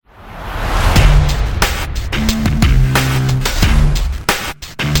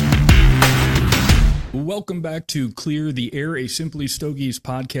welcome back to Clear the Air, a Simply Stogies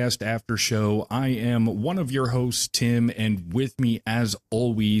podcast after show. I am one of your hosts, Tim, and with me, as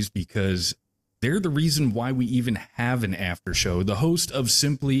always, because they're the reason why we even have an after show, the host of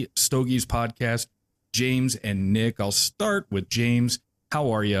Simply Stogies podcast, James and Nick. I'll start with James. How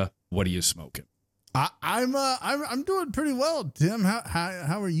are you? What are you smoking? I'm doing pretty well, Tim.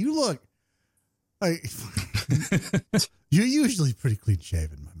 How are you? Look, you're usually pretty clean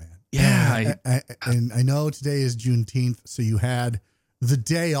shaven, my man. Yeah, and I know today is Juneteenth, so you had the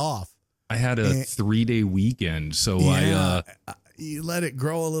day off. I had a 3-day weekend, so you let it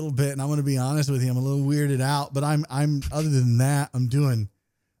grow a little bit, and I'm going to be honest with you, I'm a little weirded out, but I'm other than that, I'm doing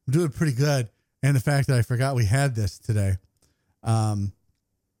pretty good. And the fact that I forgot we had this today, so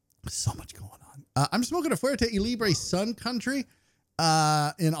much going on. I'm smoking a Fuerte y Libre Sun Country,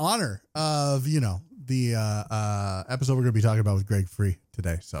 in honor of the episode we're going to be talking about with Greg Free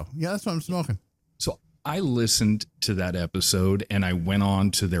today. So yeah, that's what I'm smoking. So I listened to that episode and I went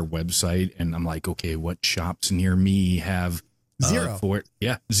on to their website and I'm like, okay, what shops near me have zero? Zero.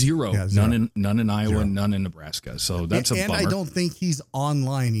 Yeah, zero. None in Iowa, zero. None in Nebraska. So that's a bummer. And I don't think he's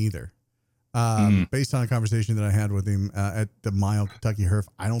online either. Based on a conversation that I had with him at the Mile Kentucky Herf,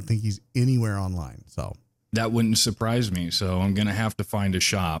 I don't think he's anywhere online. So that wouldn't surprise me. So I'm going to have to find a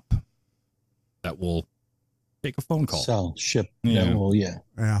shop that will take a phone call. Sell, ship. Yeah.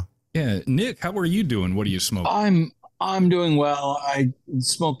 Yeah. Nick, how are you doing? What are you smoking? I'm doing well. I'm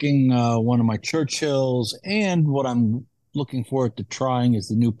smoking one of my Churchills, and what I'm looking forward to trying is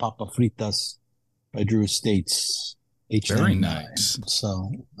the new Papa Fritas by Drew Estates H99. Very nice.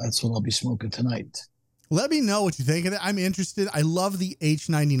 So that's what I'll be smoking tonight. Let me know what you think of it. I'm interested. I love the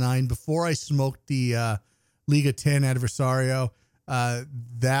H99. Before I smoked the Liga 10 Adversario,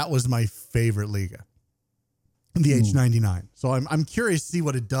 that was my favorite Liga, the H99. So I'm curious to see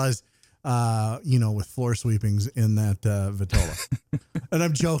what it does, with floor sweepings in that Vitola. And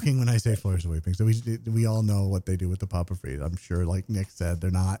I'm joking when I say floor sweepings. So we all know what they do with the Papa Frita. I'm sure, like Nick said,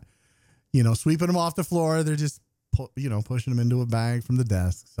 they're not, sweeping them off the floor. They're just, pushing them into a bag from the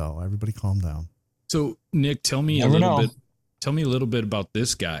desk. So everybody calm down. So Nick, tell me a little bit about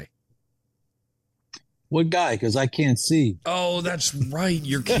this guy. What guy? Because I can't see. Oh, that's right.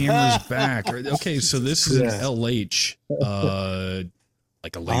 Your camera's back. Okay, so this is an LH,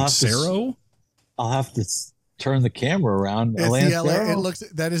 like a Lancero. I'll have to turn the camera around. It's it looks.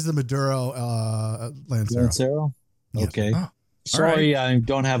 That is the Maduro Lancero. Lancero. Yes. Okay. Oh, sorry, right. I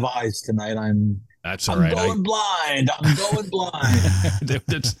don't have eyes tonight. That's all right. I'm going blind.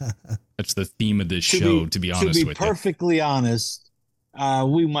 That's the theme of this show. To be honest with you. To be perfectly honest.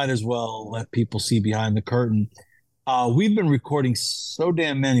 We might as well let people see behind the curtain. We've been recording so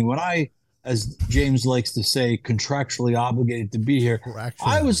damn many. When I, as James likes to say, contractually obligated to be here,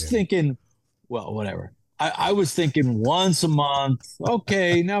 I was thinking, well, whatever. I was thinking once a month.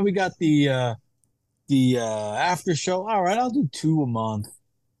 Okay, now we got the after show. All right, I'll do 2 a month.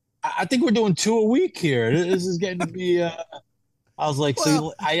 I think we're doing 2 a week here. This is getting to be. I was like,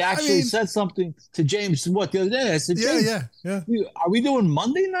 said something to James the other day. I said, James, yeah. Are we doing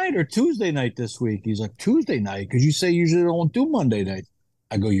Monday night or Tuesday night this week? He's like, Tuesday night, because you say usually don't do Monday night.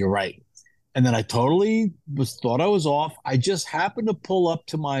 I go, you're right. And then I totally thought I was off. I just happened to pull up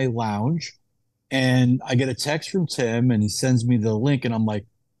to my lounge, and I get a text from Tim, and he sends me the link, and I'm like,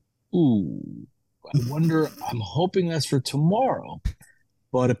 ooh, I wonder. I'm hoping that's for tomorrow,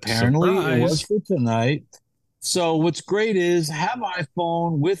 but apparently it was for tonight. So what's great is have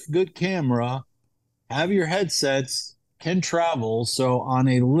iPhone with good camera, have your headsets, can travel. So on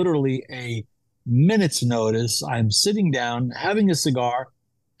literally a minute's notice, I'm sitting down, having a cigar,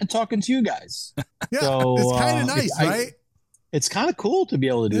 and talking to you guys. Yeah, so, it's kind of nice, right? It's kind of cool to be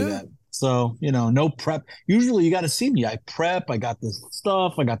able to do that. So, no prep. Usually you got to see me. I prep. I got this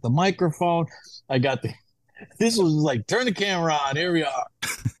stuff. I got the microphone. This was like, turn the camera on. Here we are.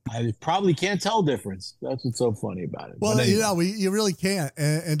 I probably can't tell difference. That's what's so funny about it. Well, anyway. You really can't.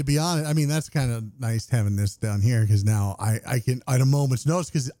 And to be honest, I mean, that's kind of nice having this down here, because now I can, at a moment's notice,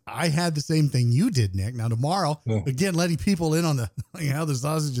 because I had the same thing you did, Nick. Now, tomorrow, again, letting people in on how the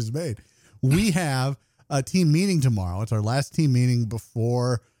sausage is made. We have a team meeting tomorrow. It's our last team meeting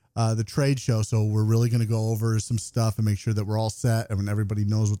before the trade show. So we're really going to go over some stuff and make sure that we're all set and when everybody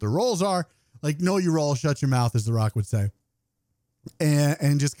knows what their roles are. Like, know your role, shut your mouth, as The Rock would say.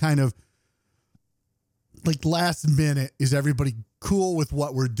 And just kind of like last minute, is everybody cool with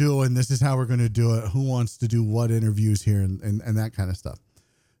what we're doing? This is how we're going to do it. Who wants to do what interviews here and that kind of stuff.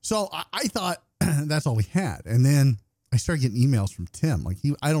 So I thought that's all we had. And then I started getting emails from Tim. Like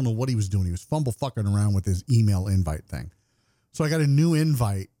I don't know what he was doing. He was fucking around with his email invite thing. So I got a new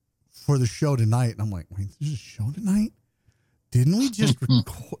invite for the show tonight. And I'm like, wait, there's a show tonight? Didn't we just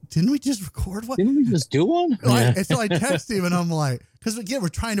record one? Didn't we just do one? And so I text him and I'm like, because again, we're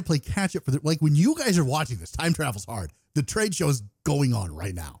trying to play catch up for like when you guys are watching this, time travel's hard. The trade show is going on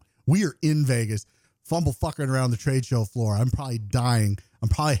right now. We are in Vegas, fumble fucking around the trade show floor. I'm probably dying. I'm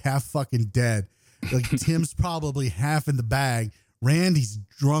probably half fucking dead. Like Tim's probably half in the bag. Randy's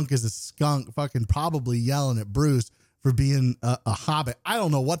drunk as a skunk, fucking probably yelling at Bruce for being a hobbit. I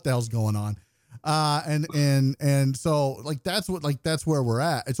don't know what the hell's going on. And so like that's where we're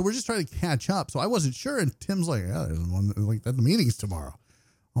at. And so we're just trying to catch up. So I wasn't sure. And Tim's like, yeah, there's one like that. The meeting's tomorrow.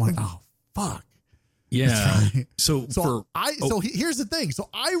 I'm like, oh fuck. Yeah. So here's the thing. So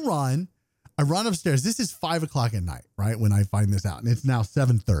I run upstairs. This is 5 o'clock at night, right? When I find this out, and it's now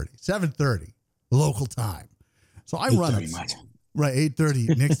 7:30 local time. So I run up, right,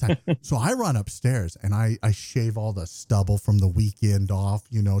 8:30 next time. So I run upstairs and I shave all the stubble from the weekend off,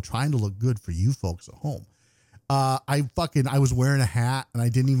 trying to look good for you folks at home. I was wearing a hat and I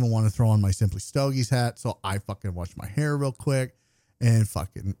didn't even want to throw on my Simply Stogies hat. So I fucking washed my hair real quick and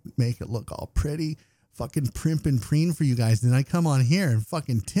fucking make it look all pretty, fucking primp and preen for you guys. Then I come on here and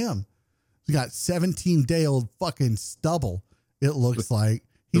fucking Tim, he got 17-day-old fucking stubble. It looks like.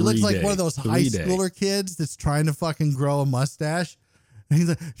 He looks like one of those high schooler kids that's trying to fucking grow a mustache. And he's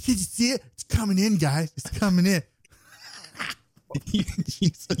like, "Can you see it? It's coming in, guys. It's coming in."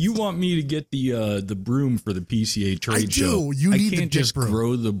 You want me to get the broom for the PCA trade show? You need I can't just broom.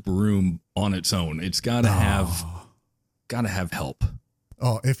 grow the broom on its own. It's got to have help.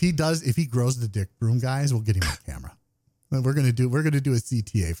 Oh, if he grows the dick broom, guys, we'll get him on camera. We're gonna do a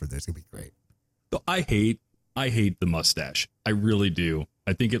CTA for this. It's gonna be great. So I hate the mustache. I really do.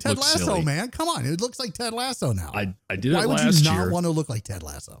 I think it Ted looks Lasso, silly. Man. Come on. It looks like Ted Lasso now. I did Why it last year. Why would you not want to look like Ted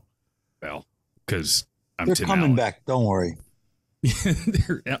Lasso? Well, because They're Tim coming Allen. back. Don't worry.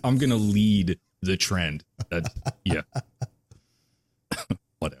 I'm going to lead the trend. Yeah.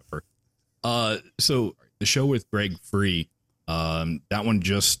 Whatever. So the show with Greg Free, that one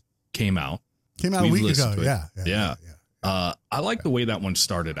just came out. Came out a week ago. Yeah. I like the way that one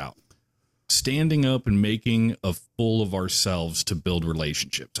started out. Standing up and making a fool of ourselves to build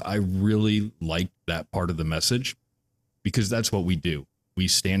relationships. I really like that part of the message because that's what we do. We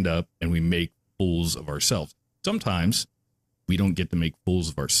stand up and we make fools of ourselves. Sometimes we don't get to make fools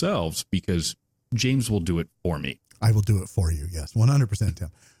of ourselves because James will do it for me. I will do it for you. Yes. 100%, Tim.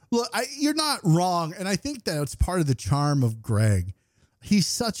 Look, you're not wrong. And I think that's part of the charm of Greg. He's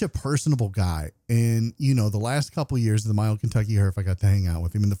such a personable guy. And, the last couple of years of the Mile Kentucky Herf, I got to hang out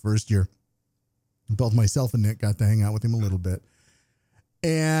with him in the first year. Both myself and Nick got to hang out with him a little bit.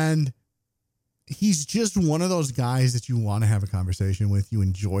 And he's just one of those guys that you want to have a conversation with. You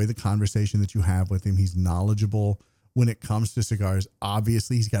enjoy the conversation that you have with him. He's knowledgeable when it comes to cigars.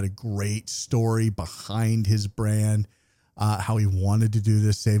 Obviously, he's got a great story behind his brand, how he wanted to do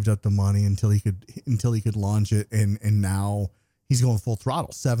this, saved up the money until he could launch it. And now he's going full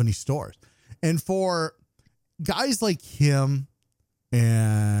throttle, 70 stores. And for guys like him,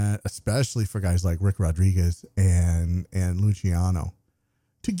 and especially for guys like Rick Rodriguez and Luciano,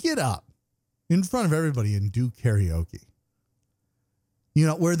 to get up in front of everybody and do karaoke,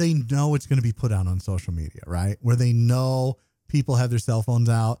 where they know it's going to be put out on social media, right? Where they know people have their cell phones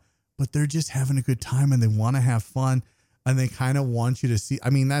out, but they're just having a good time and they want to have fun and they kind of want you to see. I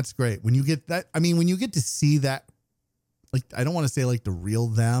mean, that's great. When you get that, when you get to see that, like, I don't want to say like the real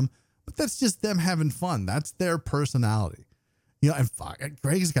them, but that's just them having fun. That's their personality. And fuck,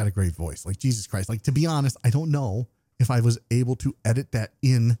 Greg's got a great voice. Like, Jesus Christ. Like, to be honest, I don't know if I was able to edit that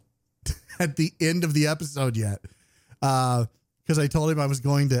in at the end of the episode yet. Because I told him I was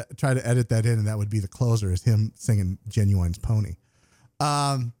going to try to edit that in, and that would be the closer, is him singing Genuine's Pony.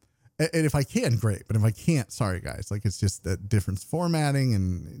 And if I can, great. But if I can't, sorry, guys. Like, it's just that different formatting,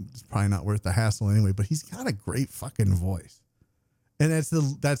 and it's probably not worth the hassle anyway. But he's got a great fucking voice. And that's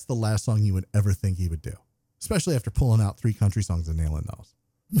the last song you would ever think he would do. Especially after pulling out 3 country songs and nailing those.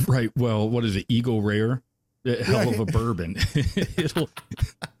 Right. Well, what is it? Eagle Rare? Hell of a bourbon.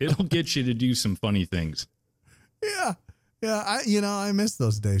 It'll get you to do some funny things. Yeah. I miss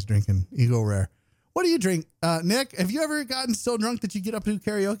those days drinking Eagle Rare. What do you drink? Nick, have you ever gotten so drunk that you get up to do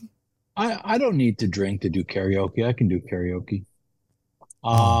karaoke? I don't need to drink to do karaoke. I can do karaoke.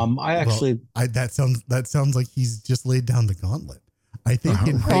 That sounds like he's just laid down the gauntlet. I think I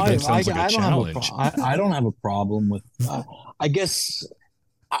don't have a problem with. I guess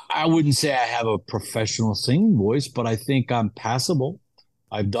I wouldn't say I have a professional singing voice, but I think I'm passable.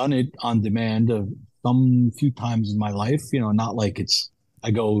 I've done it on demand some few times in my life. Not like it's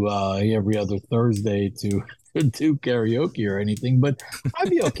I go every other Thursday to do karaoke or anything, but I'd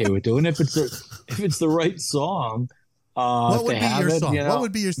be okay with doing it if it's the right song. What would to be have your it, song? you know, What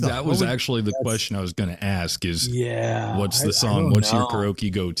would be your song? That was actually the question I was going to ask is, yeah. what's the I song? don't What's your know.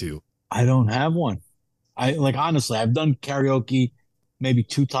 karaoke go-to? I don't have one. I like honestly, I've done karaoke maybe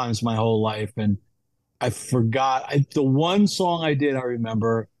 2 times my whole life, and I forgot. The one song I did, I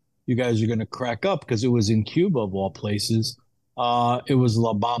remember. You guys are going to crack up because it was in Cuba of all places. It was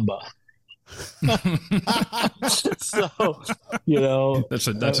La Bamba. So, that's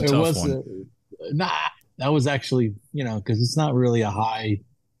a it tough was one. nah. That was actually, because it's not really a high.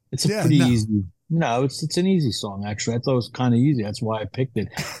 It's a Yeah, pretty no. easy. No, it's an easy song actually. I thought it was kind of easy. That's why I picked it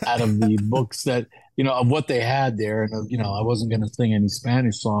out of the books that of what they had there. And I wasn't going to sing any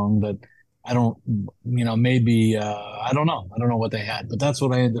Spanish song that I don't. Maybe I don't know. I don't know what they had, but that's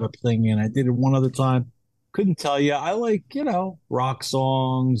what I ended up singing. I did it one other time. Couldn't tell you. I like rock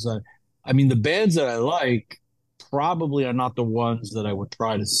songs. I mean, the bands that I like probably are not the ones that I would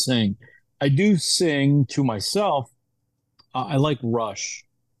try to sing. I do sing to myself. I like Rush,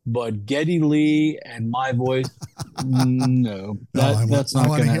 but Geddy Lee and my voice, no, that's not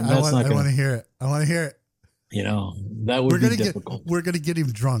gonna. That's not I want gonna. to hear it. I want to hear it. That would be difficult. We're gonna get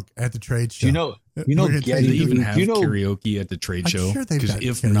him drunk at the trade show. Do you know We're gonna Geddy? Do they even do have you know? karaoke at the trade show? I'm sure they've got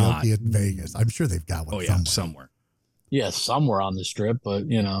if karaoke not, at Vegas. I'm sure they've got one. oh yeah, somewhere. Yeah, somewhere on the strip, but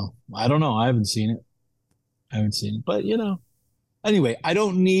I don't know. I haven't seen it. But anyway, I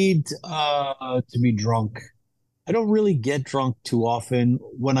don't need to be drunk. I don't really get drunk too often.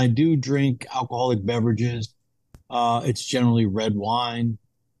 When I do drink alcoholic beverages, it's generally red wine.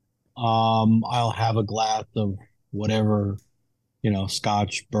 I'll have a glass of whatever,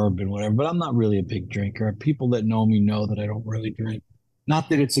 scotch, bourbon, whatever, but I'm not really a big drinker. People that know me know that I don't really drink. Not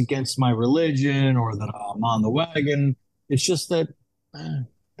that it's against my religion or that I'm on the wagon. It's just that it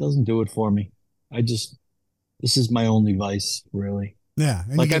doesn't do it for me. This is my only vice, really. Yeah.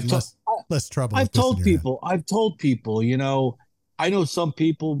 And like you get less trouble. I've told people, I know some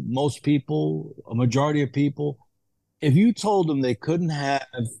people, most people, a majority of people, if you told them they couldn't have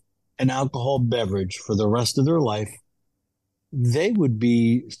an alcohol beverage for the rest of their life, they would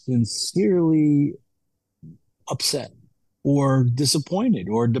be sincerely upset or disappointed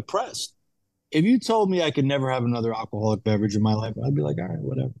or depressed. If you told me I could never have another alcoholic beverage in my life, I'd be like, all right,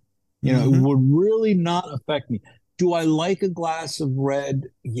 whatever. It would really not affect me. Do I like a glass of red?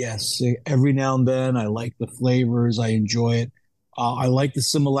 Yes. Every now and then, I like the flavors. I enjoy it. I like the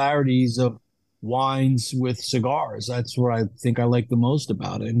similarities of wines with cigars. That's what I think I like the most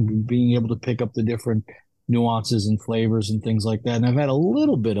about it, and being able to pick up the different nuances and flavors and things like that. And I've had a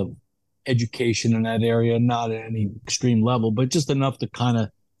little bit of education in that area, not at any extreme level, but just enough to kind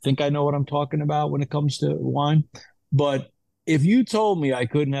of think I know what I'm talking about when it comes to wine. But if you told me I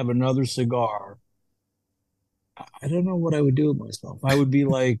couldn't have another cigar, I don't know what I would do with myself. I would be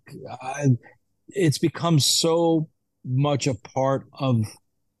like, it's become so much a part of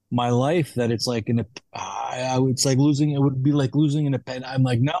my life that it's like it's like losing. It would be like losing an pen. I'm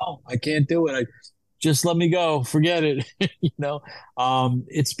like, no, I can't do it. Just let me go. Forget it.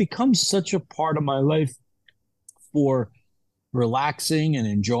 It's become such a part of my life for relaxing and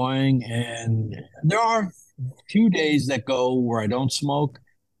enjoying. And there are a few days that go where I don't smoke.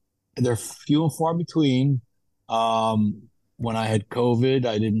 They're few and far between. When I had COVID,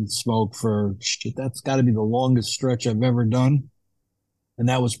 I didn't smoke for shit. That's got to be the longest stretch I've ever done. And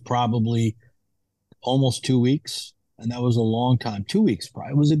that was probably almost 2 weeks. And that was a long time. 2 weeks,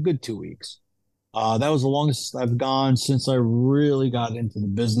 probably. It was a good 2 weeks. That was the longest I've gone since I really got into the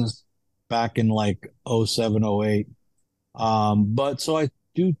business back in like 07, 08. But so I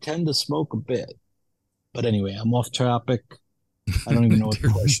do tend to smoke a bit. But anyway, I'm off topic. I don't even know what the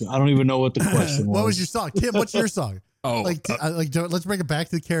question. I don't even know what the question was. What was your song, Tim? What's your song? Let's bring it back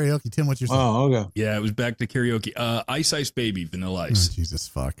to the karaoke. Tim, what's your song? Oh, okay. Yeah, it was back to karaoke. Ice Ice Baby, Vanilla Ice. Oh, Jesus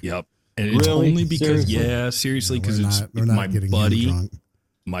fuck. Yep. And it's only because, seriously, because it's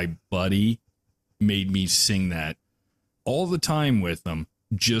my buddy made me sing that all the time with him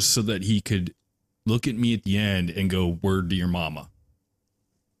just so that he could look at me at the end and go, word to your mama.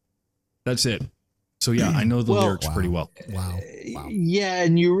 That's it. So, yeah, I know the lyrics pretty well. Wow. Yeah,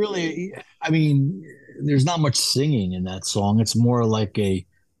 and you really, I mean, there's not much singing in that song. It's more like a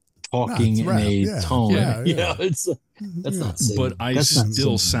talking in a tone. Yeah. That's not singing. But I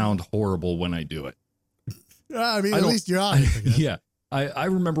still sound horrible when I do it. I mean, at least you're honest. Yeah. I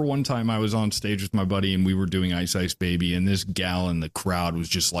remember one time I was on stage with my buddy and we were doing Ice Ice Baby, and this gal in the crowd was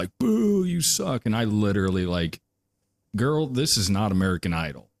just like, boo, you suck. And I literally like, girl, this is not American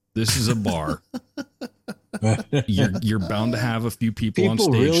Idol. This is a bar. You're bound to have a few people on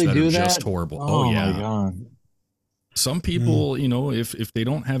stage really that do are that? just horrible. Oh yeah. my God. Some people, if they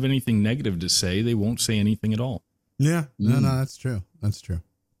don't have anything negative to say, they won't say anything at all. Yeah. No, that's true. That's true.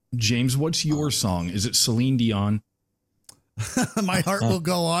 James, what's your song? Is it Celine Dion? My Heart Will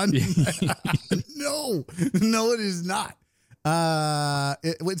Go On. No, it is not.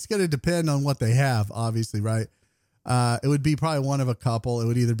 It's going to depend on what they have, obviously, right? It would be probably one of a couple. It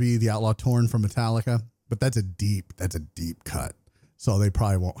would either be The Outlaw Torn from Metallica, but that's a deep cut. So they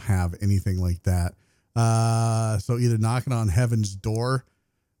probably won't have anything like that. So either Knocking on Heaven's Door,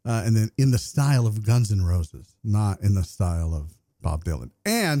 and then in the style of Guns N' Roses, not in the style of Bob Dylan.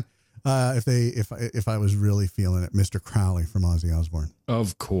 And if I was really feeling it, Mr. Crowley from Ozzy Osbourne.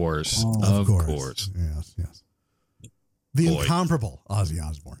 Of course. Of course. Yes. The incomparable Ozzy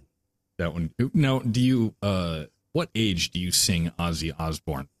Osbourne. That one. Now, do you what age do you sing Ozzy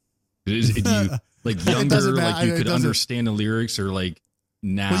Osbourne? Do you like younger, like you could understand the lyrics, or like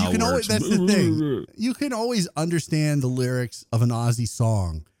now? Well, you can always, that's the thing. You can always understand the lyrics of an Ozzy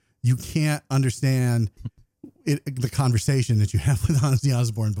song. You can't understand the conversation that you have with Ozzy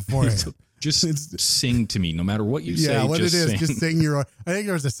Osbourne beforehand. Just sing to me, no matter what you say. Yeah, what just it is, sing. just sing your. I think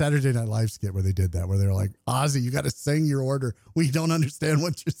there was a Saturday Night Live skit where they did that, where they were like, "Ozzy, you got to sing your order. We don't understand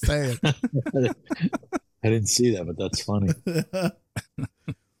what you're saying." I didn't see that, but that's funny.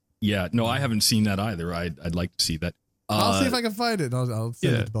 Yeah, no, I haven't seen that either. I'd like to see that. I'll see if I can find it. I'll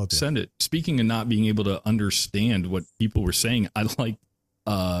send it to both of you. Send it. Speaking of not being able to understand what people were saying, I like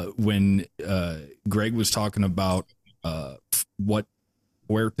when Greg was talking about what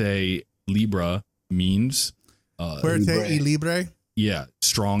Fuerte Libre means. Fuerte y Libre. Yeah,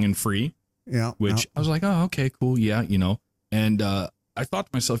 strong and free. Yeah. Which I was like, oh, okay, cool. Yeah, And I thought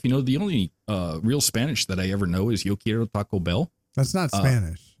to myself, the only real Spanish that I ever know is Yo quiero Taco Bell. That's not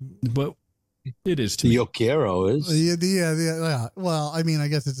Spanish. But it is to me. Yo quiero is. Yeah. Well, I mean, I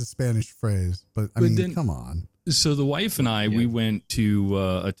guess it's a Spanish phrase, but then, come on. So the wife and I, we went to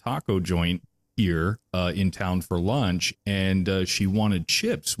a taco joint here in town for lunch, and she wanted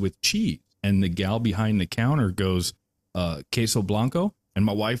chips with cheese. And the gal behind the counter goes, queso blanco. And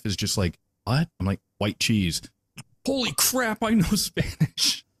my wife is just like, what? I'm like, white cheese. Holy crap, I know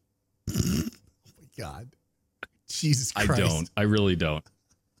Spanish. Oh my God. Jesus Christ. I don't. I really don't.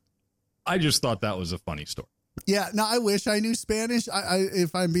 I just thought that was a funny story. Yeah, no, I wish I knew Spanish.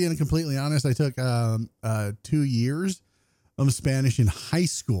 If I'm being completely honest, I took 2 years of Spanish in high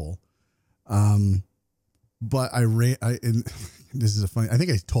school. But and this is a funny. I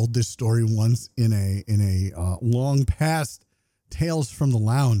think I told this story once in a long past Tales from the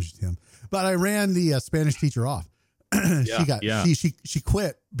Lounge, Tim. But I ran the Spanish teacher off. She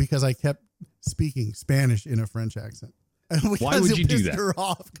quit because I kept speaking Spanish in a French accent. Why would you do that? Her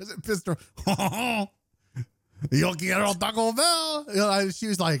off because it pissed her off. Yo quiero Taco Bell. She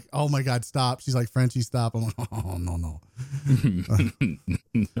was like, "Oh my God, stop!" She's like, "Frenchie, stop!" I'm like, "Oh no."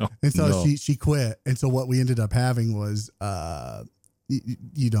 And so she quit. And so what we ended up having was, for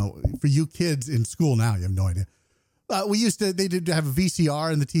you kids in school now, you have no idea. They did have a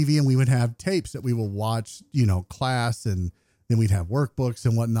VCR in the TV, and we would have tapes that we will watch, class, and then we'd have workbooks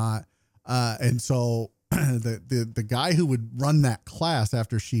and whatnot. And so the guy who would run that class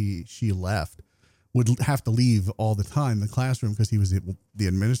after she left would have to leave all the time in the classroom because he was the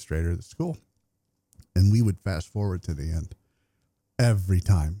administrator of the school. And we would fast forward to the end every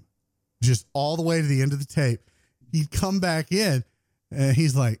time, just all the way to the end of the tape. He'd come back in and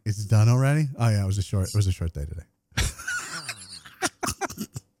he's like, "It's done already?" "Oh yeah, it was a short day today."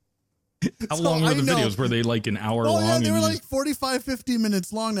 How long were the videos? Were they like an hour long? Yeah, they were like 45, 50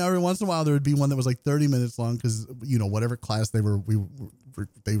 minutes long. Now, every once in a while, there would be one that was like 30 minutes long because, whatever class they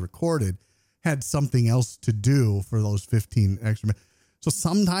recorded had something else to do for those 15 extra minutes. So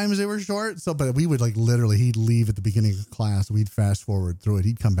sometimes they were short. But we would he'd leave at the beginning of class. We'd fast forward through it.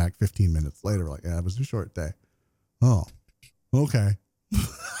 He'd come back 15 minutes later. We're like, yeah, it was a short day. Oh, okay.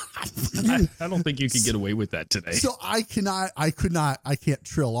 I don't think you could get away with that today. So I can't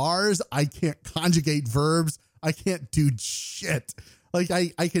trill R's. I can't conjugate verbs. I can't do shit. Like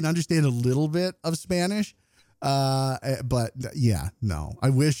I can understand a little bit of Spanish. But yeah, no, I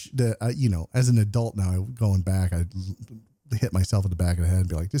wish that, as an adult now, going back, I'd hit myself in the back of the head and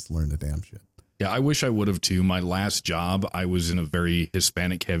be like, just learn the damn shit. Yeah. I wish I would have too. My last job, I was in a very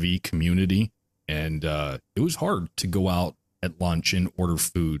Hispanic heavy community, and it was hard to go out at lunch and order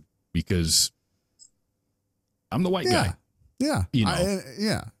food because I'm the white guy. Yeah.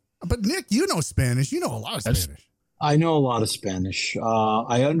 Yeah. But Nick, you know Spanish. You know a lot of Spanish. I know a lot of Spanish.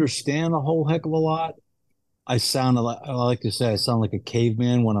 I understand a whole heck of a lot. I like to say I sound like a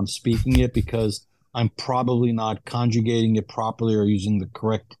caveman when I'm speaking it because I'm probably not conjugating it properly or using the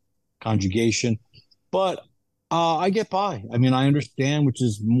correct conjugation, but I get by. I mean, I understand, which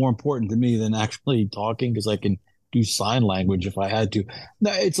is more important to me than actually talking, because I can do sign language if I had to.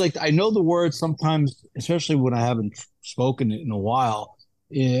 No, it's like I know the words sometimes, especially when I haven't spoken it in a while.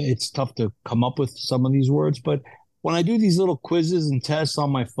 It's tough to come up with some of these words, but when I do these little quizzes and tests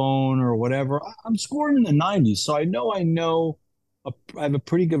on my phone or whatever, I'm scoring in the 90s. So I know I have a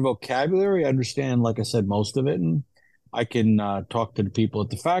pretty good vocabulary. I understand, like I said, most of it, and I can talk to the people at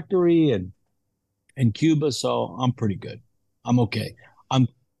the factory and in Cuba. So I'm pretty good. I'm okay. I'm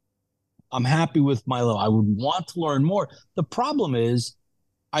happy with my level. I would want to learn more. The problem is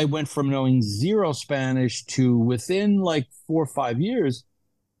I went from knowing zero Spanish to within like 4 or 5 years,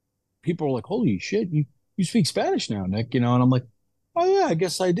 people are like, holy shit, you speak Spanish now, Nick, and I'm like, oh yeah, I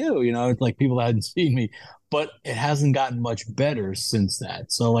guess I do. It's like people that hadn't seen me, but it hasn't gotten much better since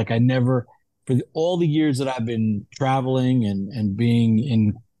that. So like I never, all the years that I've been traveling and being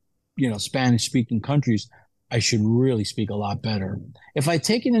in, Spanish speaking countries, I should really speak a lot better. If I'd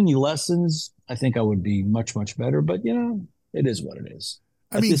taken any lessons, I think I would be much, much better, but it is what it is.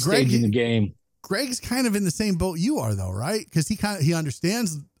 At this stage in the game. Greg's kind of in the same boat you are though, right? Because he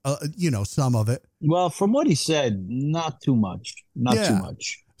understands, some of it. Well, from what he said, not too much. Too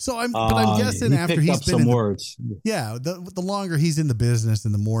much. So I'm guessing after he's been some words. Yeah, the longer he's in the business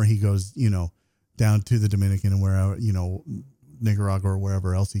and the more he goes, down to the Dominican and wherever, Nicaragua or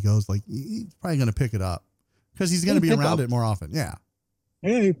wherever else he goes, like he's probably going to pick it up because he's going to be around it more often. Yeah.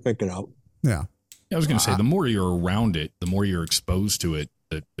 Yeah, you pick it up. Yeah. I was going to say, the more you're around it, the more you're exposed to it,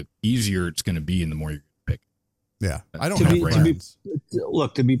 the easier it's going to be and the more you pick. Yeah. I don't have friends.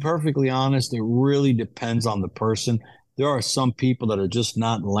 Look, to be perfectly honest, it really depends on the person. There are some people that are just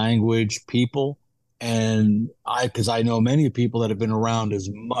not language people. And because I know many people that have been around as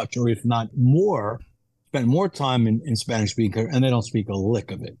much, or if not more, spend more time in Spanish speaker, and they don't speak a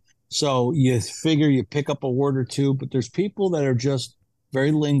lick of it. So you figure you pick up a word or two, but there's people that are just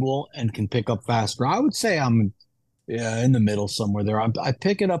very lingual and can pick up faster. I would say I'm in the middle somewhere there. I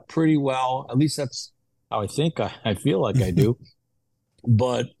pick it up pretty well. At least that's how I think. I feel like I do.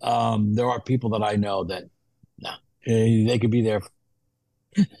 But there are people that I know that they could be there.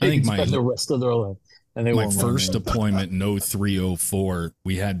 I think the rest of their life. And my first deployment in 0304,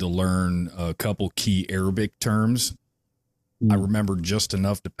 we had to learn a couple key Arabic terms. I remember just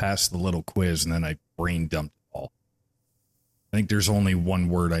enough to pass the little quiz, and then I brain dumped it all. I think there's only one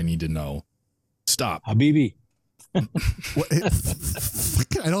word I need to know. Stop. Habibi. I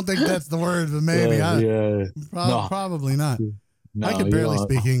don't think that's the word, but maybe. Probably not. No, I could barely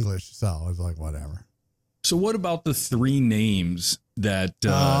speak English, so I was like, whatever. So what about the 3 names that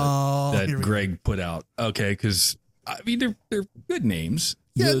Greg put out? Okay, because I mean they're good names.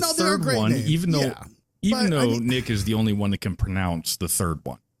 Yeah, the third great one, names. even though Nick is the only one that can pronounce the third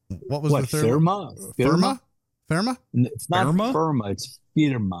one. What was the third? Firma? It's not Firma. It's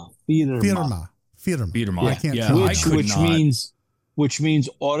Firma. I can't tell. Which means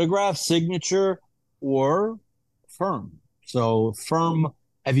autograph, signature, or firm. So firm.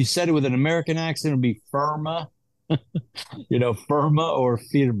 If you said it with an American accent, it would be Firma. Firma or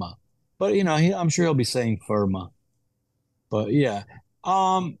Firma. But I'm sure he'll be saying Firma. But yeah.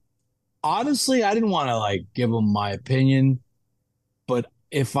 Honestly, I didn't want to give him my opinion, but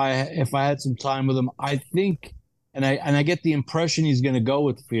if I had some time with him, I think, and I get the impression he's going to go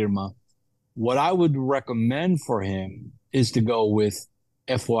with Firma. What I would recommend for him is to go with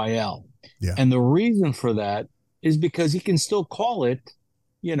FYL. Yeah. And the reason for that is because he can still call it,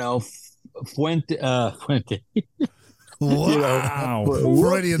 Fuente. Wow.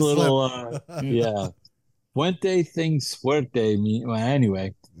 Freudian slip. Yeah. Fuente thinks Fuerte. Well,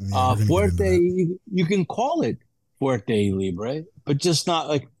 anyway, Fuerte, you can call it Fuerte Libre, but just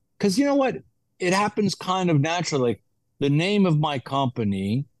not because you know what? It happens kind of naturally. The name of my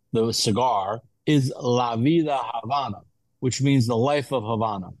company, the cigar, is La Vida Havana, which means the life of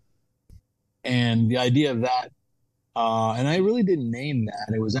Havana. And the idea of that, and I really didn't name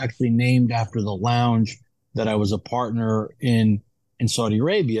that. It was actually named after the lounge that I was a partner in Saudi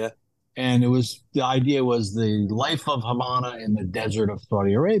Arabia. And the idea was the life of Havana in the desert of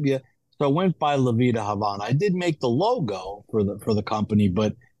Saudi Arabia. So I went by La Vida Havana. I did make the logo for the company,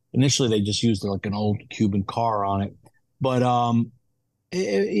 but initially they just used an old Cuban car on it. But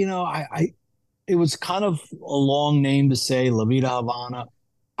it was kind of a long name to say, La Vida Havana.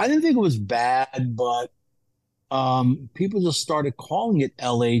 I didn't think it was bad, but people just started calling it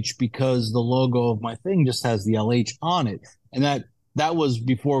LH because the logo of my thing just has the LH on it, and that was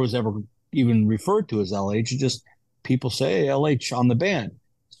before it was ever even referred to as LH. It just people say LH on the band.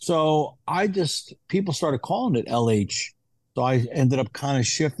 So people started calling it LH. So I ended up kind of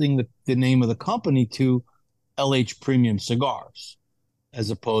shifting the name of the company to LH Premium Cigars as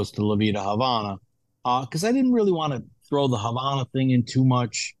opposed to La Vida Havana. Because I didn't really want to throw the Havana thing in too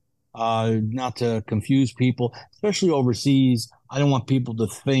much, not to confuse people, especially overseas. I didn't want people to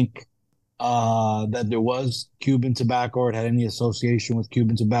think that there was Cuban tobacco or it had any association with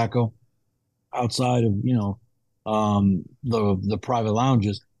Cuban tobacco outside of, the private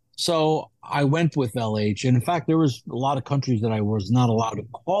lounges. So I went with LH. And in fact, there was a lot of countries that I was not allowed to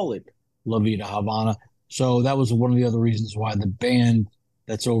call it La Vida Havana. So that was one of the other reasons why the band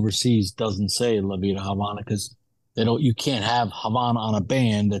that's overseas doesn't say La Vida Havana, because you can't have Havana on a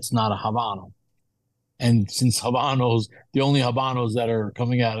band that's not a Habano. And since Habanos, the only Habanos that are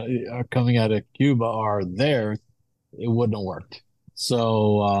coming out of Cuba are there, it wouldn't have worked.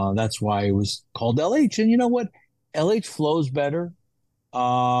 So that's why it was called LH. And you know what? LH flows better.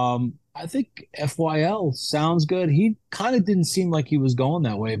 I think FYL sounds good. He kind of didn't seem like he was going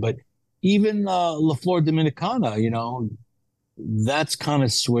that way, but even La Flor Dominicana, that's kind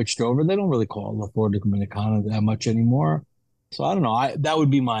of switched over. They don't really call it La Flor Dominicana that much anymore. So I don't know. That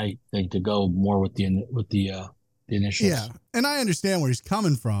would be my thing, to go more with the initials. Yeah, and I understand where he's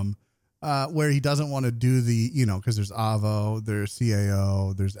coming from, where he doesn't want to do the, because there's AVO, there's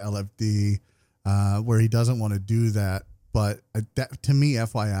CAO, there's LFD, where he doesn't want to do that. But that, to me,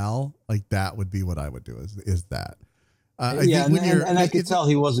 FYL, like, that would be what I would do is that. And I could tell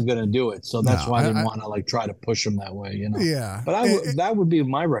he wasn't going to do it, so that's why I didn't want to try to push him that way, Yeah, but that would be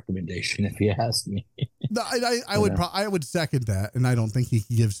my recommendation if you asked me. I would second that, and I don't think he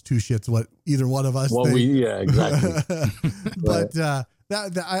gives two shits what either one of us think. Exactly. But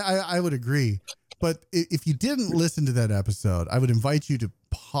I would agree. But if you didn't listen to that episode, I would invite you to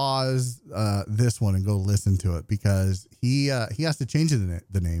pause this one and go listen to it, because he has to change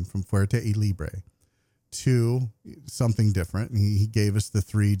the name from Fuerte y Libre to something different. And he gave us the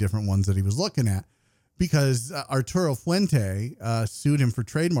 3 different ones that he was looking at, because Arturo Fuente sued him for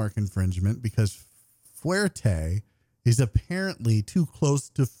trademark infringement because Fuerte is apparently too close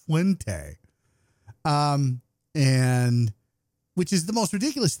to Fuente. And which is the most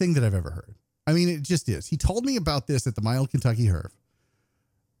ridiculous thing that I've ever heard. I mean, it just is. He told me about this at the Mild Kentucky Herb.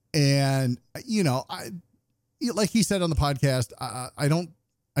 And, like he said on the podcast, I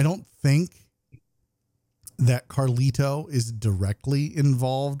don't think that Carlito is directly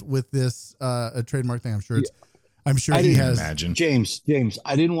involved with this a trademark thing. I'm sure he has. Imagine. James,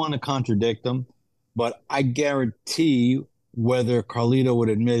 I didn't want to contradict him, but I guarantee, whether Carlito would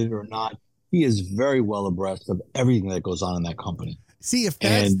admit it or not, he is very well abreast of everything that goes on in that company. See, if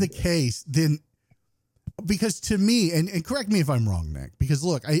that's the case, then, because to me, and correct me if I'm wrong, Nick, because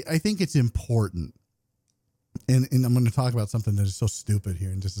look, I think it's important, and I'm going to talk about something that is so stupid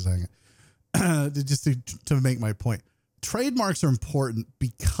here in just a second. Just to make my point, trademarks are important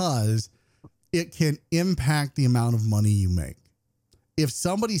because it can impact the amount of money you make. If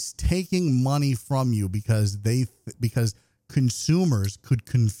somebody's taking money from you because consumers could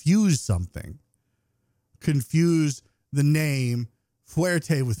confuse the name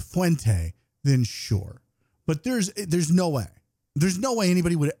Fuerte with Fuente, then sure. But there's no way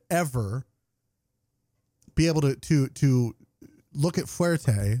anybody would ever be able to look at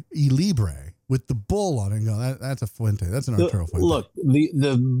Fuerte y Libre with the bull on it and go, that's a Fuente. That's an Arturo Fuente. Look,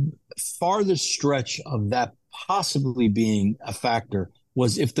 the farthest stretch of that possibly being a factor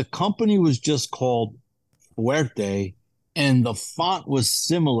was if the company was just called Fuerte and the font was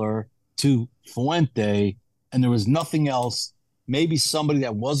similar to Fuente and there was nothing else. Maybe somebody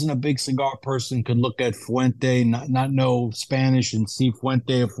that wasn't a big cigar person could look at Fuente, not know Spanish, and see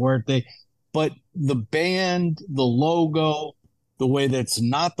Fuente or Fuerte. But the band, the logo, the way that's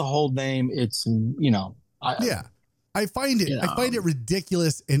not the whole name, it's, I find it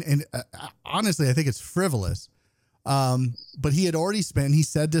ridiculous. And honestly, I think it's frivolous. But he had already spent, he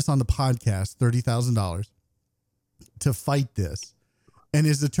said this on the podcast, $30,000 to fight this. And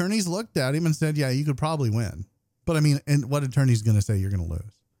his attorneys looked at him and said, yeah, you could probably win. But I mean, and what attorney's going to say you're going to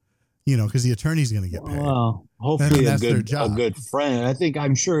lose? Because the attorney's going to get paid. Well, hopefully a good friend. I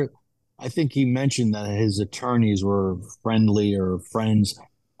think he mentioned that his attorneys were friendly or friends.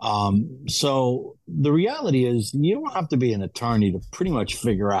 So the reality is, you don't have to be an attorney to pretty much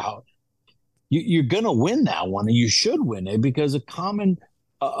figure out you're going to win that one, and you should win it, because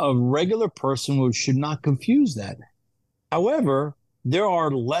a regular person should not confuse that. However, there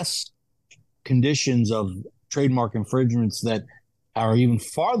are less conditions of trademark infringements that are even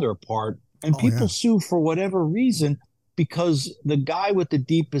farther apart, and people sue for whatever reason, because the guy with the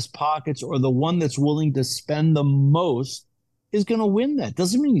deepest pockets, or the one that's willing to spend the most, is going to win that.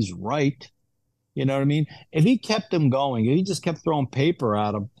 Doesn't mean he's right. You know what I mean? If he kept him going, if he just kept throwing paper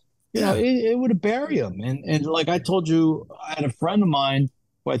at him, you know, it would have buried him. And like I told you, I had a friend of mine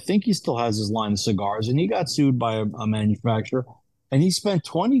who I think he still has his line of cigars, and he got sued by a manufacturer, and he spent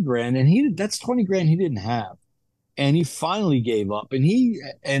 20 grand, and that's 20 grand he didn't have. And he finally gave up.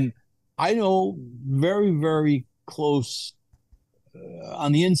 And I know very, very close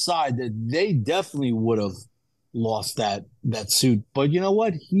on the inside that they definitely would have lost that suit. But you know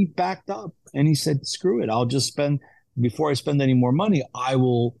what? He backed up and he said, screw it. I'll just before I spend any more money, I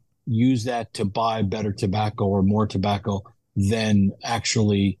will use that to buy better tobacco or more tobacco than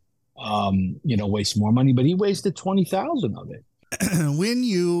actually, waste more money. But he wasted 20,000 of it. When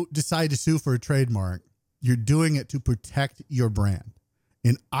you decide to sue for a trademark, you're doing it to protect your brand.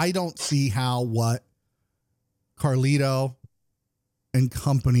 And I don't see how what Carlito and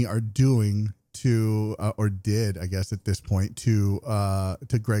company are doing to, or did, I guess at this point, to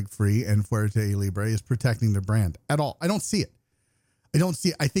Greg Free and Fuerte Libre is protecting their brand at all. I don't see it.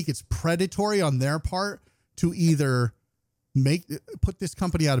 I think it's predatory on their part to either put this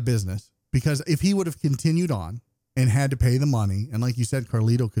company out of business, because if he would have continued on and had to pay the money, and like you said,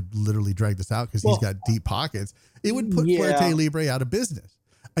 Carlito could literally drag this out because he's got deep pockets, it would put Fuerte Libre out of business.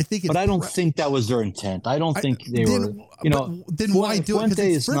 I think, but I don't think that was their intent. I don't think they were. Then why do it?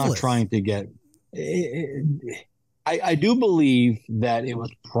 Fuente is not trying to get. I do believe that it was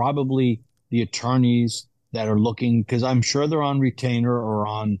probably the attorneys that are looking, because I'm sure they're on retainer or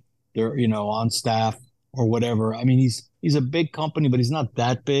on their, on staff or whatever. I mean, he's a big company, but he's not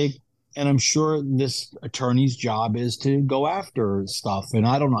that big. And I'm sure this attorney's job is to go after stuff. And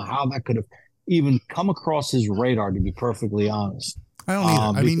I don't know how that could have even come across his radar, to be perfecully honest. I don't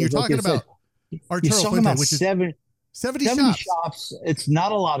either. I mean, you're talking about Arturo Fuente, which is 70 shops. It's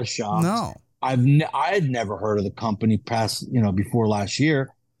not a lot of shops. No. I had never heard of the company before last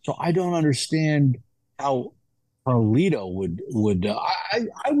year. So I don't understand how Carlito would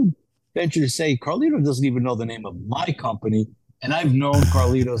I would venture to say Carlito doesn't even know the name of my company. And I've known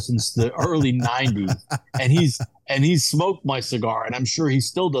Carlito since the early 90s, and he's smoked my cigar, and I'm sure he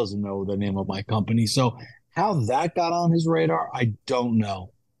still doesn't know the name of my company. So how that got on his radar, I don't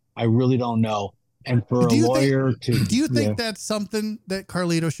know. I really don't know. And for a lawyer do you think that's something that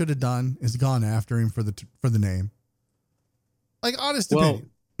Carlito should have done, is gone after him for the name? Like, honest opinion.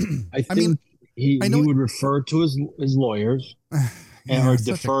 I think he would refer to his lawyers. Or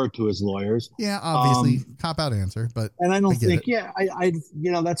defer to his lawyers. Yeah, obviously, cop out answer, but and I don't think.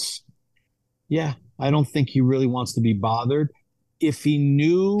 I don't think he really wants to be bothered. If he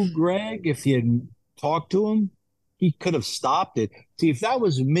knew Greg, if he had talked to him, he could have stopped it. See, if that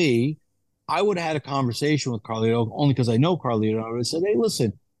was me, I would have had a conversation with Carlito, only because I know Carlito. I would have said, "Hey,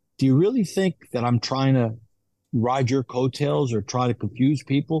 listen, do you really think that I'm trying to ride your coattails or try to confuse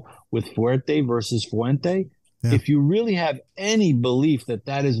people with Fuerte versus Fuente? Yeah. If you really have any belief that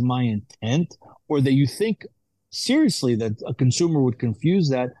that is my intent, or that you think seriously that a consumer would confuse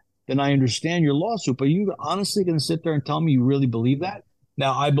that, then I understand your lawsuit. But are you honestly going to sit there and tell me you really believe that?"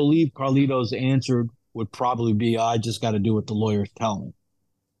 Now, I believe Carlito's answer would probably be, "I just got to do what the lawyers tell me."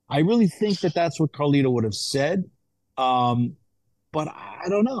 I really think that that's what Carlito would have said. But I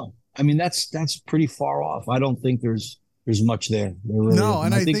don't know. I mean, that's pretty far off. I don't think there's much there. Really no,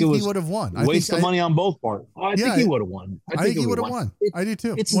 and I think he would have won. Waste of money on both parts. I think he would have won. I think he would have won. I do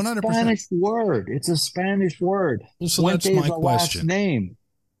too. It's 100%. A Spanish word. It's a Spanish word. Well, so that's my question. Last name.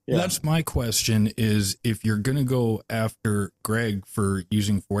 Yeah. That's my question, is if you're going to go after Greg for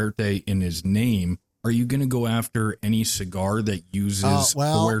using Fuerte in his name, are you going to go after any cigar that uses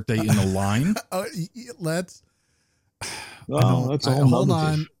Fuerte in the line? Let's. Well, that's a whole hold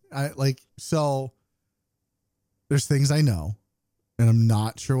on. So there's things I know, and I'm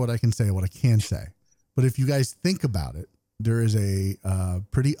not sure what I can say, what I can say. But if you guys think about it, there is a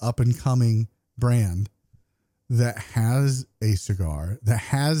pretty up and coming brand that has a cigar that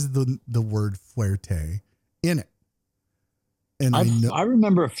has the word Fuerte in it. And I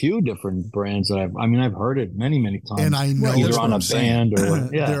remember a few different brands that I've heard it many times. And I know either on a band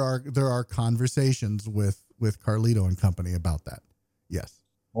or there are conversations with Carlito and company about that. Yes.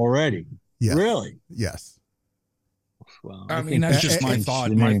 Already. Yes. Really? Yes. Well, I mean, that's just my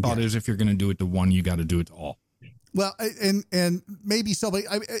thought. My thought is, if you're going to do it to one, you got to do it to all. Well, and maybe so, but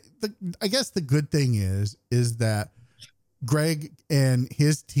I guess the good thing is that Greg and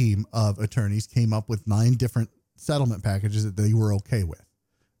his team of attorneys came up with 9 different settlement packages that they were okay with.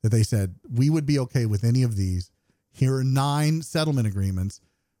 That they said, we would be okay with any of these. Here are 9 settlement agreements.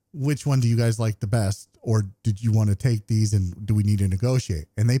 Which one do you guys like the best? Or did you want to take these and do we need to negotiate?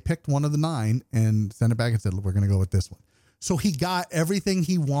 And they picked one of the 9 and sent it back and said, we're going to go with this one. So he got everything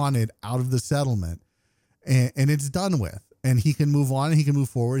he wanted out of the settlement, and it's done with. And he can move on, and he can move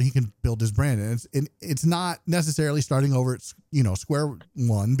forward. He can build his brand, and it's not necessarily starting over at square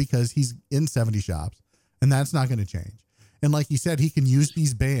one, because he's in 70 shops, and that's not going to change. And like you said, he can use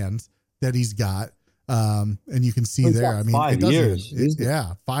these bands that he's got, and you can see there. I mean, 5 years.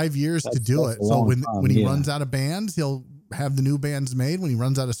 5 years to do it. So when he runs out of bands, he'll have the new bands made. When he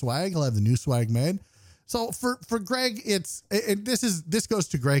runs out of swag, he'll have the new swag made. So for Greg, this goes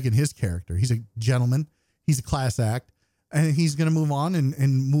to Greg and his character. He's a gentleman. He's a class act. And he's going to move on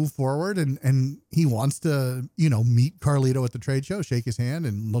and move forward. And he wants to, meet Carlito at the trade show, shake his hand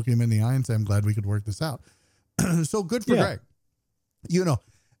and look him in the eye and say, I'm glad we could work this out. So good for Greg.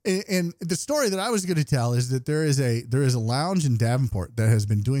 And the story that I was going to tell is that there is a lounge in Davenport that has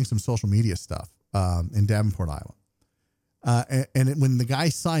been doing some social media stuff in Davenport, Iowa. When the guy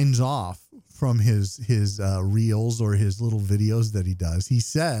signs off from his reels or his little videos that he does, he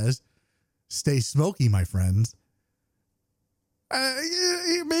says, "Stay smoky, my friends."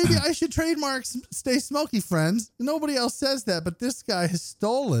 Maybe I should trademark "Stay Smoky, friends." Nobody else says that, but this guy has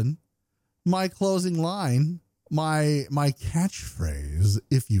stolen my closing line, my catchphrase,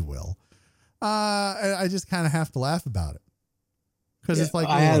 if you will. I just kind of have to laugh about it, because it's like,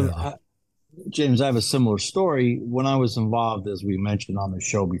 James, I have a similar story. When I was involved, as we mentioned on the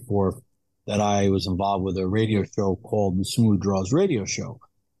show before, that I was involved with a radio show called the Smooth Draws Radio Show.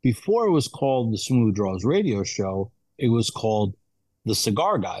 Before it was called the Smooth Draws Radio Show, it was called the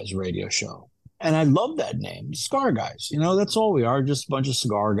Cigar Guys Radio Show. And I love that name, Cigar Guys. That's all we are, just a bunch of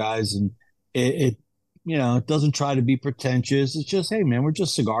cigar guys. And it doesn't try to be pretentious. It's just, hey, man, we're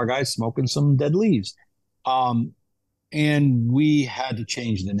just cigar guys smoking some dead leaves. And we had to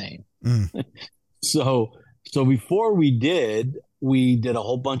change the name. So before we did a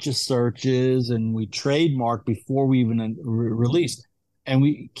whole bunch of searches, and we trademarked before we even released. And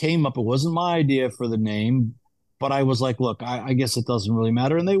we came up, it wasn't my idea for the name, but I was like, look, I guess it doesn't really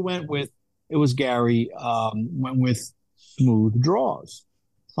matter. And they went with, it was Gary, went with Smooth Draws.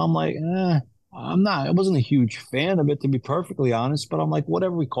 So I'm like, I wasn't a huge fan of it, to be perfectly honest, but I'm like,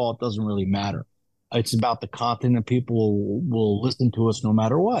 whatever we call it doesn't really matter. It's about the content, that people will listen to us no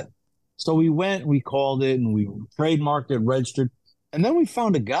matter what. So we called it, and we trademarked it, registered. And then we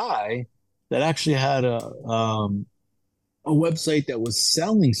found a guy that actually had a website that was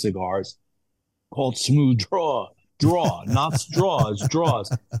selling cigars called Smooth Draw, not straws, draws.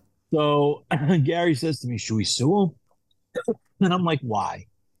 So Gary says to me, should we sue him? And I'm like, why?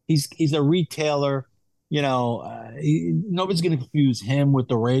 He's a retailer. Nobody's going to confuse him with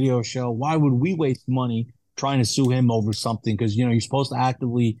the radio show. Why would we waste money trying to sue him over something? Because, you're supposed to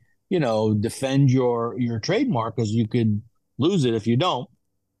actively, defend your trademark, because you could lose it if you don't.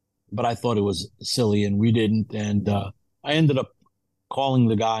 But I thought it was silly, and we didn't. And I ended up calling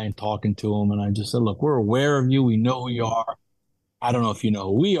the guy and talking to him. And I just said, look, we're aware of you. We know who you are. I don't know if you know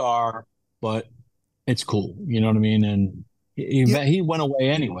who we are, but it's cool. You know what I mean? And he went away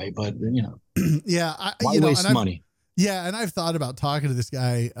anyway, but yeah, why waste money? Yeah. And I've thought about talking to this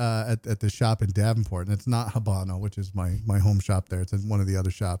guy at the shop in Davenport, and it's not Habano, which is my home shop there. It's one of the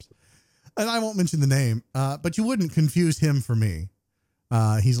other shops, and I won't mention the name, but you wouldn't confuse him for me.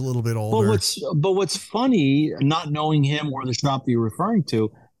 He's a little bit older. But what's funny, not knowing him or the shop that you're referring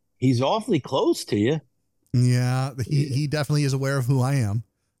to, he's awfully close to you. Yeah, he definitely is aware of who I am.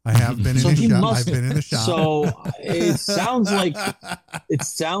 I have been in his shop. I've been in the shop. So it sounds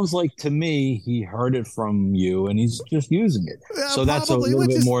like to me he heard it from you, and he's just using it. So that's a little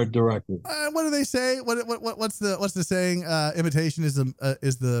bit more directly. What do they say? What's the saying? Imitation is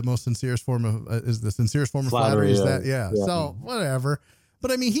the most sincerest form of flattery. Is that yeah? So whatever. But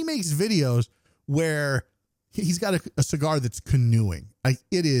I mean, he makes videos where he's got a cigar that's canoeing. Like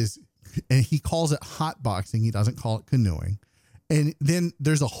it is, and he calls it hot boxing. He doesn't call it canoeing. And then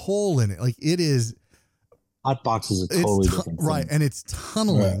there's a hole in it. Like it is. Hot box is a totally different thing. Right. And it's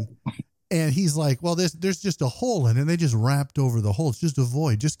tunneling. Right. And he's like, well, there's just a hole in it. And they just wrapped over the hole. It's just a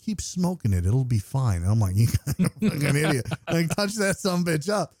void. Just keep smoking it. It'll be fine. And I'm like, you like an idiot. Like touch that sumbitch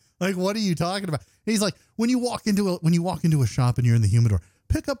up. Like, what are you talking about? And he's like, when you walk into a shop and you're in the humidor,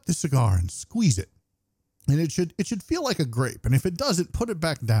 pick up the cigar and squeeze it. And it should feel like a grape. And if it doesn't, put it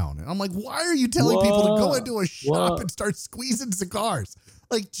back down. And I'm like, why are you telling people to go into a shop and start squeezing cigars?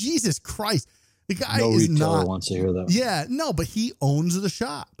 Like, Jesus Christ. The guy is not. Wants to hear that. Yeah, no, but he owns the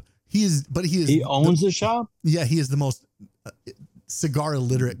shop. He owns the shop? Yeah, he is the most cigar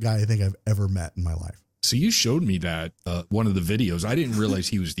illiterate guy I think I've ever met in my life. So you showed me that one of the videos. I didn't realize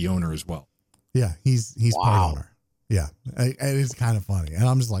he was the owner as well. Yeah, he's part owner. Yeah, and it's kind of funny. And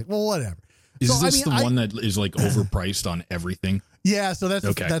I'm just like, well, whatever. Is this the one that is like overpriced on everything? Yeah. So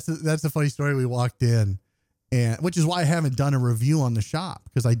that's a funny story. We walked in, and which is why I haven't done a review on the shop,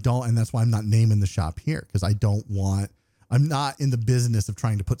 because I don't, and that's why I'm not naming the shop here, because I'm not in the business of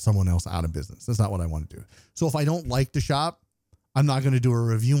trying to put someone else out of business. That's not what I want to do. So if I don't like the shop, I'm not going to do a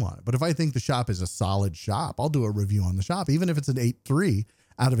review on it. But if I think the shop is a solid shop, I'll do a review on the shop. Even if it's an 8.3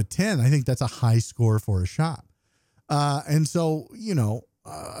 out of a 10, I think that's a high score for a shop. And so,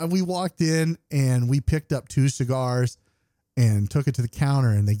 we walked in and we picked up 2 cigars and took it to the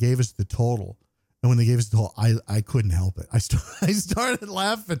counter, and they gave us the total. And when they gave us the total, I couldn't help it. I started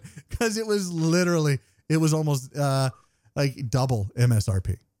laughing because it was almost like double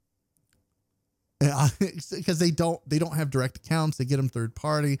MSRP. Because they don't have direct accounts, they get them third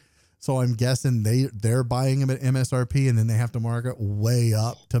party. So I'm guessing they're buying them at MSRP, and then they have to mark it way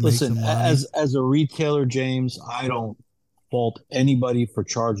up to make some money. As a retailer, James, I don't fault anybody for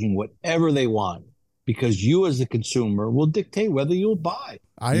charging whatever they want, because you as a consumer will dictate whether you'll buy.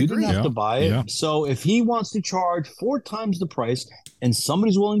 You don't have to buy it. Yeah. So if he wants to charge 4 times the price and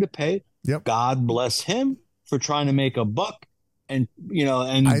somebody's willing to pay, God bless him for trying to make a buck. And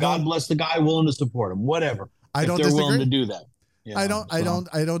God bless the guy willing to support him. Whatever. If they're willing to do that.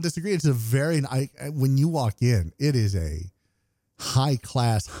 I don't disagree. It's a when you walk in, it is a high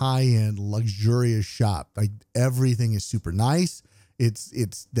class, high end, luxurious shop. Like everything is super nice. It's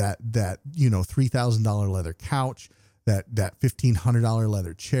that $3,000 leather couch, that $1,500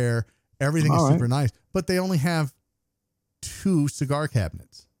 leather chair. Everything is super nice. But they only have 2 cigar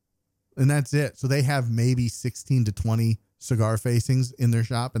cabinets, and that's it. So they have maybe 16 to 20 cigar facings in their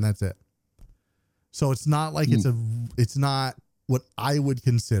shop, and that's it. So it's not like it's not what I would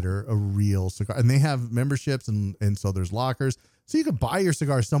consider a real cigar. And they have memberships, and so there's lockers, so you could buy your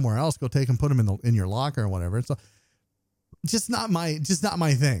cigars somewhere else, go take them, put them in your locker or whatever. It's just not my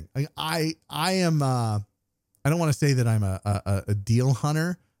thing. Like I am I don't want to say that I'm a deal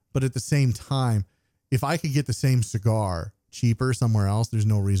hunter, but at the same time, if I could get the same cigar cheaper somewhere else, there's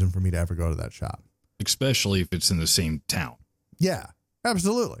no reason for me to ever go to that shop. Especially if it's in the same town. Yeah,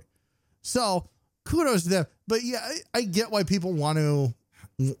 absolutely. So kudos to them. But yeah, I get why people want to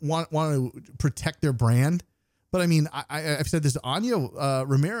protect their brand. But I mean, I've said this. Anya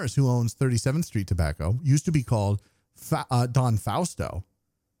Ramirez, who owns 37th Street Tobacco, used to be called Don Fausto.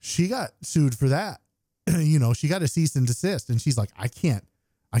 She got sued for that. She got a cease and desist, and she's like, I can't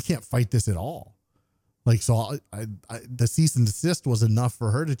fight this at all. Like, so the cease and desist was enough for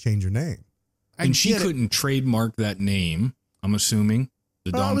her to change her name. And she couldn't trademark that name, I'm assuming.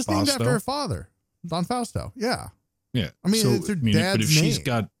 The Don Fausto. It was named after her father, Don Fausto. Yeah. Yeah. I mean, it's her dad's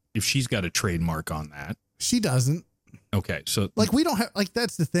name. If she's got a trademark on that. She doesn't. Okay. So like, we don't have, like,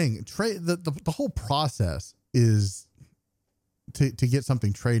 that's the thing. The whole process is to get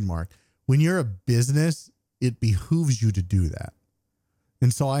something trademarked. When you're a business, it behooves you to do that.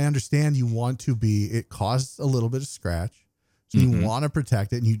 And so I understand it costs a little bit of scratch. So you want to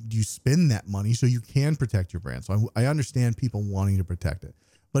protect it, and you spend that money so you can protect your brand. So I understand people wanting to protect it.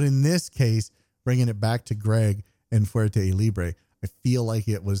 But in this case, bringing it back to Greg and Fuerte Libre, I feel like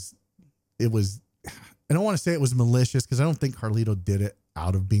it was, I don't want to say it was malicious, because I don't think Carlito did it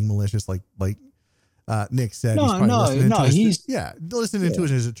out of being malicious. Like Nick said, listening to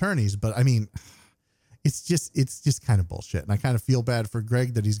his attorneys. But I mean, it's just kind of bullshit. And I kind of feel bad for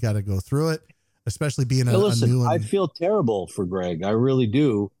Greg that he's got to go through it. Especially being a new. I feel terrible for Greg. I really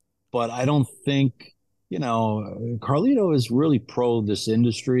do. But I don't think, Carlito is really pro this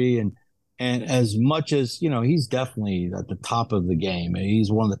industry. And as much as, he's definitely at the top of the game.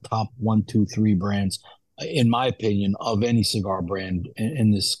 He's one of the top 1, 2, 3 brands, in my opinion, of any cigar brand in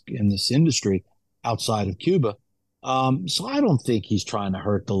this industry outside of Cuba. So I don't think he's trying to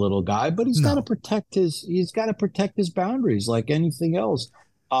hurt the little guy, but he's got to protect his boundaries like anything else.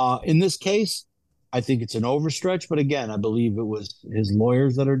 In this case, I think it's an overstretch, but again, I believe it was his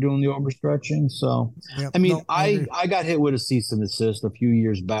lawyers that are doing the overstretching. So, I got hit with a cease and desist a few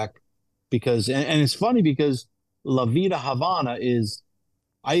years back because, and it's funny because La Vida Havana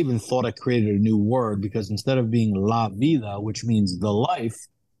I even thought I created a new word, because instead of being La Vida, which means the life,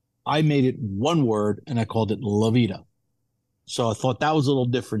 I made it one word and I called it La Vida. So I thought that was a little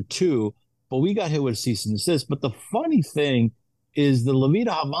different too, but we got hit with a cease and desist. But the funny thing is the La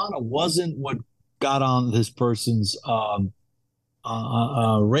Vida Havana wasn't what got on this person's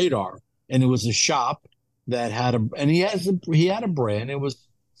radar. And it was a shop that had he had a brand. It was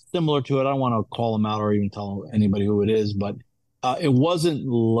similar to it. I don't want to call him out or even tell anybody who it is, but it wasn't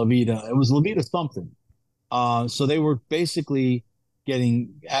La Vida. It was La Vida something. So they were basically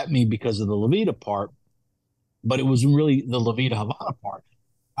getting at me because of the La Vida part, but it wasn't really the La Vida Havana part.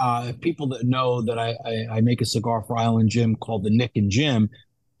 people that know that I make a cigar for Island Jim called the Nick and Jim,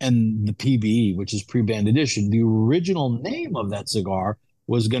 and the PBE, which is pre-banned edition. The original name of that cigar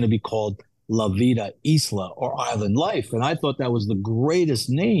was going to be called La Vida Isla, or Island Life, and I thought that was the greatest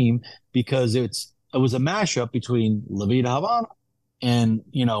name because it was a mashup between La Vida Havana and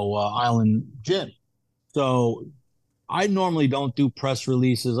Island Jim. So I normally don't do press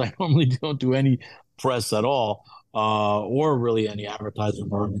releases. I normally don't do any press at all, or really any advertising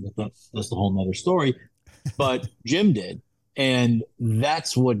or anything. That's the whole nother story. But Jim did. And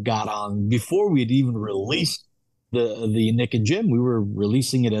that's what got on before we had even released the Nick and Jim. We were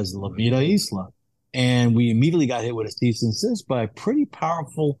releasing it as La Vida Isla. And we immediately got hit with a cease and desist by a pretty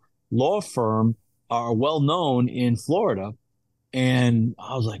powerful law firm, well known in Florida. And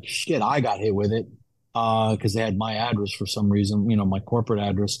I was like, shit, I got hit with it because they had my address for some reason, my corporate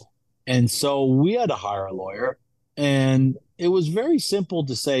address. And so we had to hire a lawyer. And it was very simple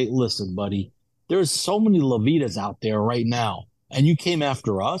to say, listen, buddy, there's so many La Vidas out there right now. And you came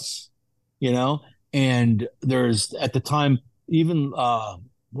after us, and there's at the time, even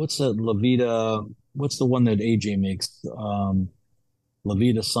what's that La Vida? What's the one that AJ makes? La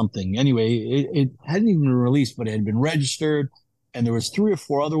Vida something. Anyway, it hadn't even been released, but it had been registered. And there was 3 or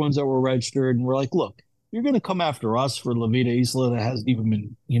 4 other ones that were registered. And we're like, look, you're going to come after us for La Vida Isla that hasn't even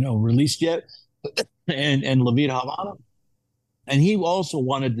been, released yet. and La Vida Havana. And he also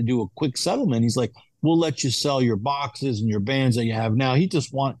wanted to do a quick settlement. He's like, we'll let you sell your boxes and your bands that you have now.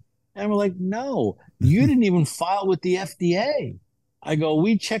 And we're like, no, you didn't even file with the FDA. I go,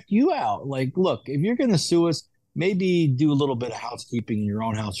 we checked you out. Like, look, if you're going to sue us, maybe do a little bit of housekeeping in your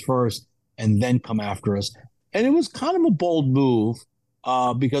own house first and then come after us. And it was kind of a bold move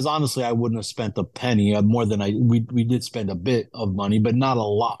because honestly, I wouldn't have spent a penny more than we did spend a bit of money, but not a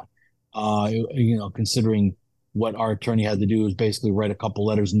lot, considering what our attorney had to do is basically write a couple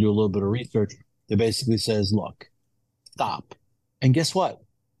letters and do a little bit of research that basically says, look, stop. And guess what?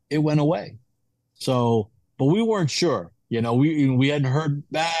 It went away. So, but we weren't sure. We hadn't heard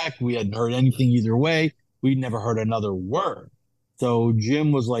back. We hadn't heard anything either way. We'd never heard another word. So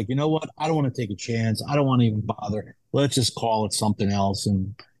Jim was like, you know what? I don't want to take a chance. I don't want to even bother. Let's just call it something else.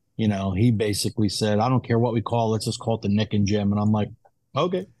 And, he basically said, I don't care what we call it. Let's just call it the Nick and Jim. And I'm like,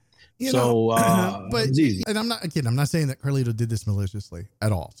 okay. But it's easy. And I'm not saying that Carlito did this maliciously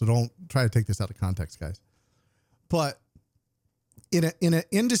at all. So don't try to take this out of context, guys. But in an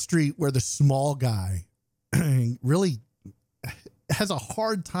industry where the small guy really has a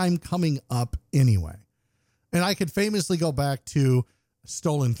hard time coming up anyway. And I could famously go back to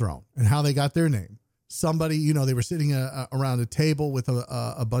Stolen Throne and how they got their name. Somebody, they were sitting around a table with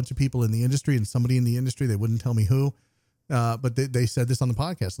a bunch of people in the industry, and somebody in the industry, they wouldn't tell me who, but they said this on the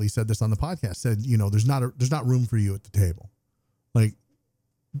podcast. Lee said this on the podcast, said, there's not room for you at the table. Like,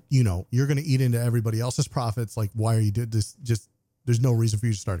 you're going to eat into everybody else's profits. Like, why are you doing this? Just, there's no reason for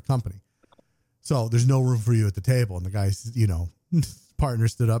you to start a company. So there's no room for you at the table. And the guy's, partner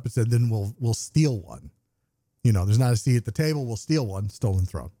stood up and said, then we'll steal one. There's not a seat at the table. We'll steal one. Stolen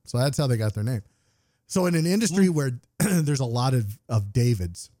Throne. So that's how they got their name. So in an industry where there's a lot of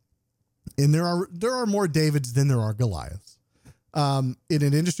Davids, and there are more Davids than there are Goliaths. In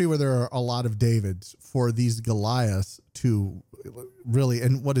an industry where there are a lot of Davids, for these Goliaths to really,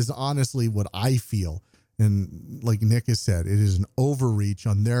 and what is honestly what I feel, and like Nick has said, it is an overreach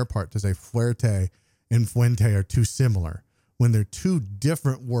on their part to say Fuerte and Fuente are too similar when they're two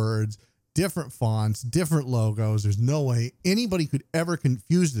different words, different fonts, different logos. There's no way anybody could ever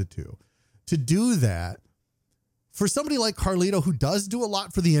confuse the two. To do that for somebody like Carlito, who does do a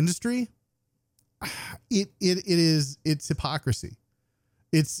lot for the industry, it's hypocrisy.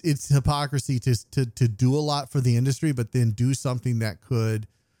 It's hypocrisy to do a lot for the industry, but then do something that could,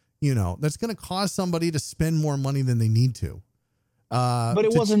 that's going to cause somebody to spend more money than they need to. But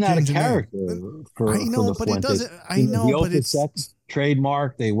it wasn't out of character for the Fuentes. It doesn't. I know, the but it's sex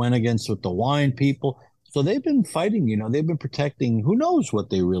trademark. They went against with the wine people, so they've been fighting. They've been protecting. Who knows what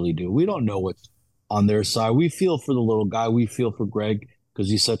they really do? We don't know what's on their side. We feel for the little guy. We feel for Greg because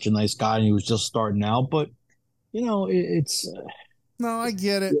he's such a nice guy and he was just starting out. But it's no, I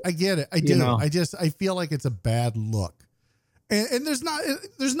get it. I do. I feel like it's a bad look, and there's not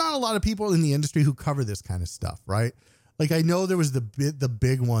a lot of people in the industry who cover this kind of stuff, right? Like, I know there was the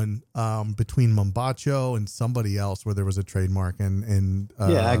big one between Mombacho and somebody else where there was a trademark and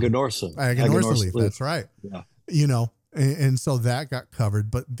Aganorsa leaf. That's right. Yeah. And so that got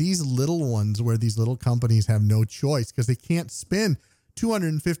covered. But these little ones where these little companies have no choice because they can't spend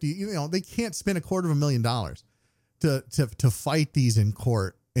 $250, they can't spend $250,000 to fight these in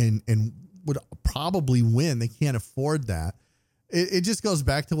court and would probably win. They can't afford that. it just goes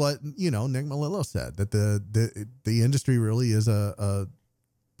back to what, Nick Melillo said, that the industry really is a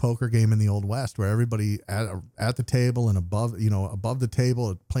poker game in the Old West, where everybody at the table and above the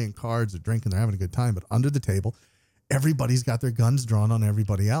table playing cards or drinking, they're having a good time, but under the table, everybody's got their guns drawn on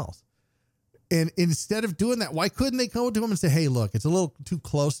everybody else. And instead of doing that, why couldn't they go to him and say, hey, look, it's a little too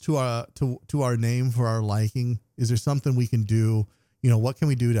close to our name for our liking. Is there something we can do? What can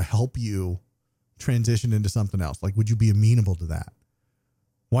we do to help you transition into something else? Like, would you be amenable to that?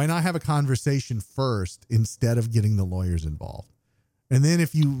 Why not have a conversation first instead of getting the lawyers involved? And then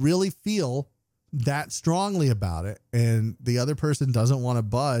if you really feel that strongly about it and the other person doesn't want to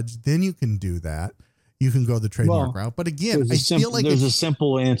budge, then you can do that. You can go the trademark route. But again, I feel like there's a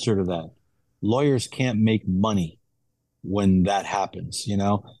simple answer to that. Lawyers can't make money when that happens.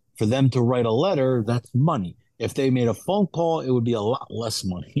 For them to write a letter, that's money. If they made a phone call, it would be a lot less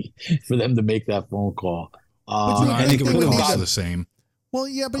money for them to make that phone call. I think it would cost the same. Well,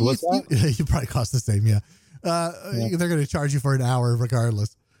 yeah, but you probably cost the same. Yeah. They're going to charge you for an hour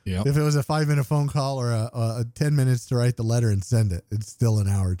regardless. Yeah. If it was a 5-minute phone call or a 10 minutes to write the letter and send it, it's still an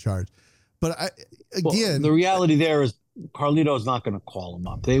hour charge. But the reality there is Carlito's not going to call him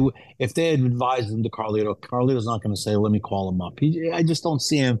up. If they had advised him to Carlito's not going to say, let me call him up. I just don't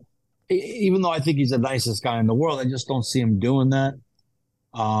see him, even though I think he's the nicest guy in the world, I just don't see him doing that.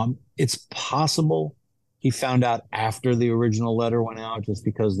 It's possible he found out after the original letter went out just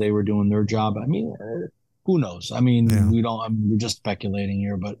because they were doing their job. I mean, who knows? I mean, we're just speculating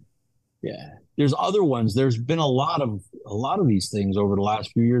here, but yeah, there's other ones. There's been a lot of these things over the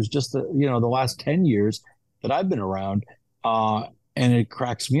last few years, just the last 10 years that I've been around. And it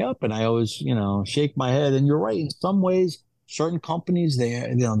cracks me up, and I always, shake my head. And you're right. In some ways, certain companies,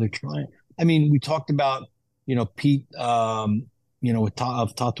 they're trying. I mean, we talked about, Pete, with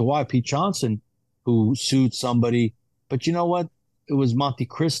Tatawa, Pete Johnson, who sued somebody, but you know what? It was Monte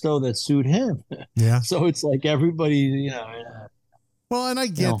Cristo that sued him. Yeah. So it's like everybody, Well, and I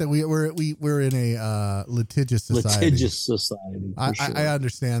get that we're in a litigious society. Litigious society. I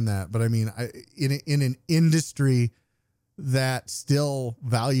understand that, but I mean, in an industry that still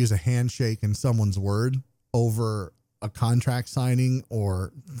values a handshake and someone's word over a contract signing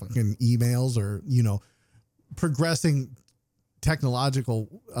or fucking emails or progressing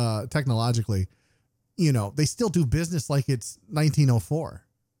technologically, they still do business like it's 1904.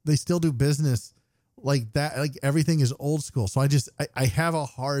 They still do business like that, like everything is old school. So I have a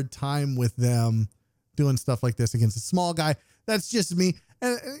hard time with them doing stuff like this against a small guy. That's just me.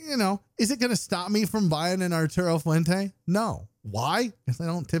 And is it going to stop me from buying an Arturo Fuente? No. Why? Because I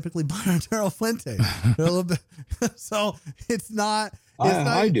don't typically buy Arturo Fuente. So it's not.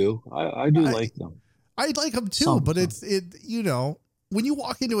 I do. I do like them. I like them too, but when you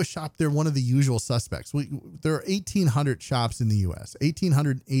walk into a shop, they're one of the usual suspects. There are 1,800 shops in the U.S.,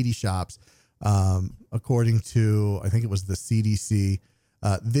 1,880 shops. According to, I think it was the CDC,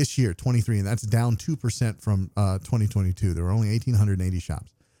 this year, 23, and that's down 2% from 2022. There were only 1,880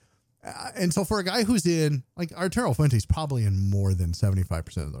 shops. And so for a guy who's in, like, Arturo Fuente's probably in more than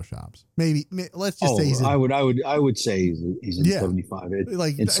 75% of those shops. Maybe let's just say he's in, I would say he's in 75,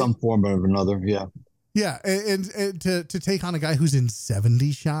 like in some form or another. Yeah. Yeah. And to take on a guy who's in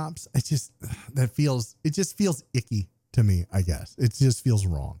 70 shops, it just feels icky to me, I guess. It just feels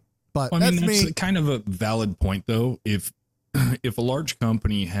wrong. But that's kind of a valid point, though. If a large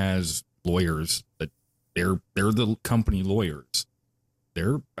company has lawyers that they're the company lawyers,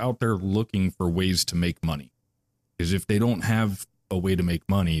 they're out there looking for ways to make money. Because if they don't have a way to make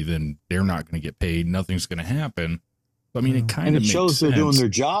money, then they're not going to get paid. Nothing's going to happen. I mean, it kind of shows they're doing their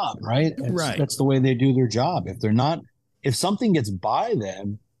job, right? Right. That's the way they do their job. If something gets by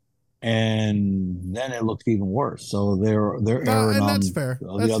them, and then it looks even worse. So they're erring on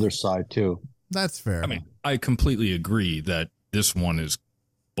the other side too. That's fair. I mean, I completely agree that this one is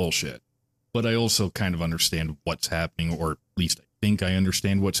bullshit, but I also kind of understand what's happening, or at least I think I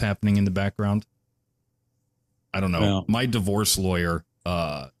understand what's happening in the background. I don't know. Yeah. My divorce lawyer,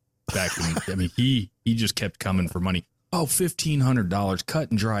 he just kept coming for money. Oh, $1,500,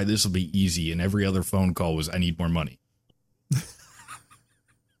 cut and dry. This will be easy. And every other phone call was, I need more money.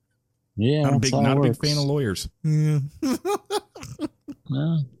 Yeah, not a big fan of lawyers. Yeah.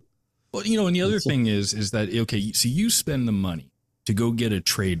 Well, and the other thing is that, okay, so you spend the money to go get a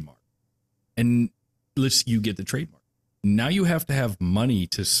trademark, and you get the trademark. Now you have to have money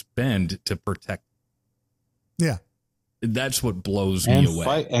to spend to protect. Yeah. That's what blows me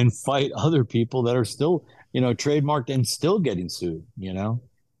away. Fight other people that are still, trademarked and still getting sued,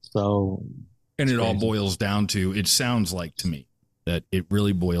 So. And it all boils down to, it sounds like to me that it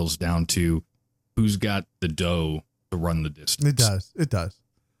really boils down to who's got the dough to run the distance. It does. It does.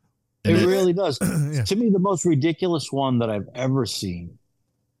 It really does. Yeah. To me, the most ridiculous one that I've ever seen,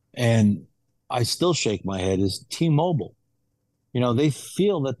 and I still shake my head, is T-Mobile. They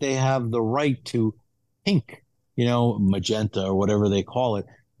feel that they have the right to pink, magenta or whatever they call it.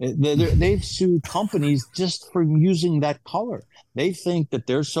 They've sued companies just for using that color. They think that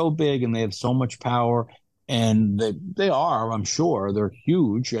they're so big and they have so much power, and they are, I'm sure. They're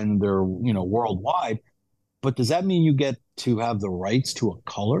huge and they're, worldwide. But does that mean you get to have the rights to a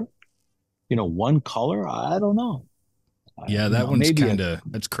color? One color? I don't know. Yeah, that one's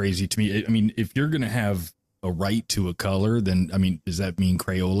that's crazy to me. I mean, if you're going to have a right to a color, then, does that mean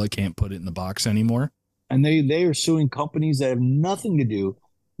Crayola can't put it in the box anymore? And they are suing companies that have nothing to do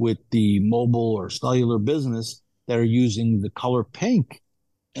with the mobile or cellular business that are using the color pink,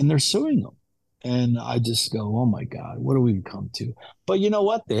 and they're suing them. And I just go, oh my God, what do we come to? But you know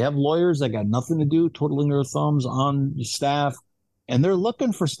what? They have lawyers that got nothing to do, twiddling their thumbs on staff, and they're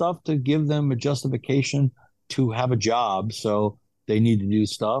looking for stuff to give them a justification to have a job. So they need to do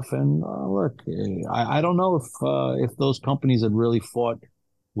stuff. And look, I don't know if those companies had really fought,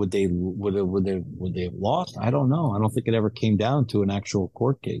 would they have lost? I don't know. I don't think it ever came down to an actual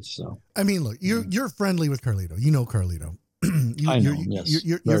court case. So look, you're friendly with Carlito. You know Carlito. I know. Yes,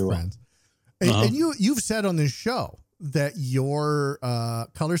 you're friends. Well. And you've said on this show that your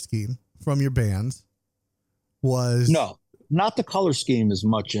color scheme from your bands was no, not the color scheme as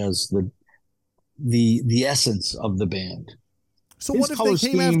much as the essence of the band. So what if they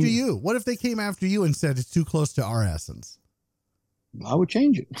came after you? What if they came after you and said it's too close to our essence? I would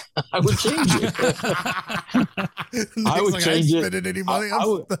change it. I would change it. I would change it. Any money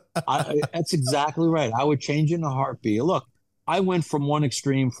that's exactly right. I would change it in a heartbeat. Look, I went from one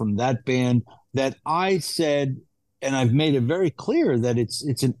extreme from that band that I said, and I've made it very clear that it's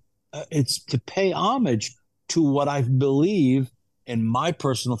to pay homage to what I believe in my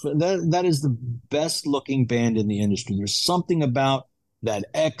personal that is the best looking band in the industry. There's something about that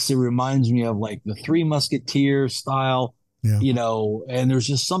X. It reminds me of like the Three Musketeers style. Yeah. And there's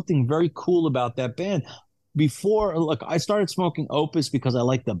just something very cool about that band. Before, look, I started smoking Opus because I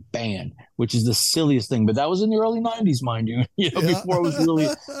liked the band, which is the silliest thing. But that was in the early 90s, mind you, before it was really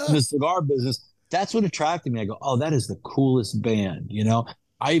in the cigar business. That's what attracted me. I go, oh, that is the coolest band.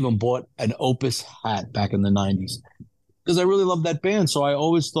 I even bought an Opus hat back in the 90s because I really loved that band. So I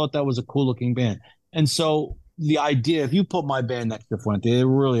always thought that was a cool looking band. And so the idea, if you put my band next to Fuerte, they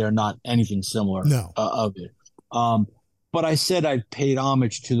really are not anything similar of it. But I said I paid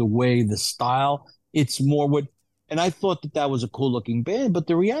homage to the way, the style. It's more and I thought that was a cool looking band. But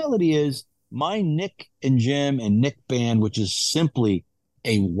the reality is my Nick and Jim and Nick band, which is simply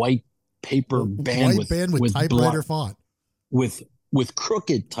a white paper band with typewriter font, with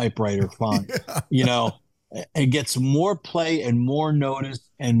crooked typewriter font, it gets more play and more notice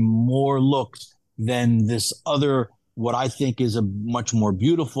and more looks than this other, what I think is a much more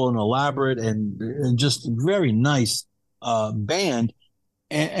beautiful and elaborate and just very nice band.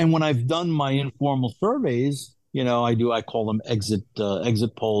 And when I've done my informal surveys, I call them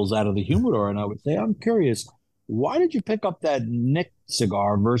exit polls out of the humidor. And I would say, I'm curious, why did you pick up that Nick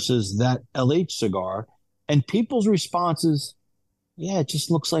cigar versus that LH cigar? And people's responses, yeah, it just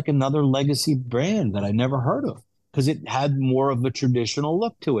looks like another legacy brand that I never heard of because it had more of a traditional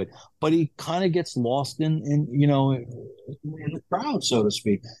look to it. But he kind of gets lost in the crowd, so to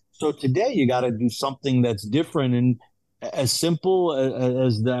speak. So today you got to do something that's different. And as simple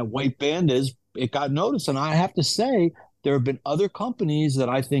as that white band is, it got noticed. And I have to say, there have been other companies that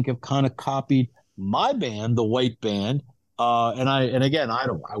I think have kind of copied my band, the white band. And again, I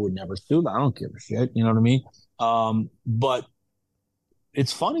would never sue them. I don't give a shit. You know what I mean? But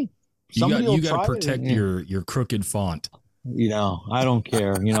it's funny. You got to protect your crooked font. I don't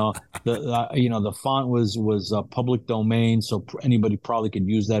care. The font was public domain, so anybody probably could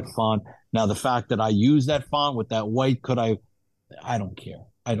use that font. Now, the fact that I use that font with that white, I don't care.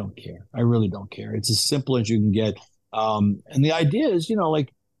 I don't care. I really don't care. It's as simple as you can get. And the idea is,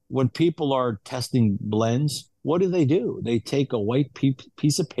 like when people are testing blends, what do? They take a white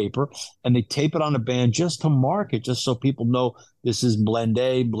piece of paper and they tape it on a band just to mark it, just so people know this is blend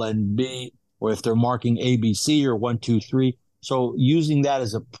A, blend B, or if they're marking ABC or 1, 2, 3. So using that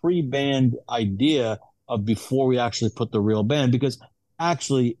as a pre-band idea of before we actually put the real band, because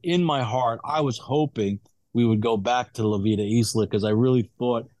actually in my heart, I was hoping we would go back to La Vida Isla because I really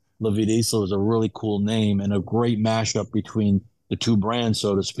thought La Vida Isla was a really cool name and a great mashup between the two brands,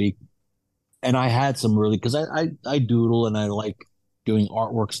 so to speak. And I had some really, because I doodle and I like doing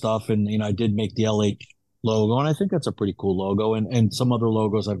artwork stuff. And, I did make the LH logo, and I think that's a pretty cool logo. And some other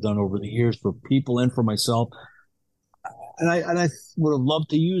logos I've done over the years for people and for myself. I would have loved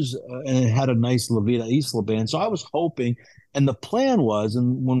to use, and it had a nice La Vida Isla band. So I was hoping, and the plan was,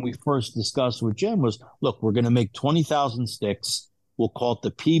 and when we first discussed with Jim was, look, we're going to make 20,000 sticks. We'll call it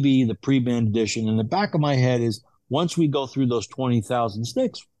the PB, the pre-band edition. And the back of my head is, once we go through those 20,000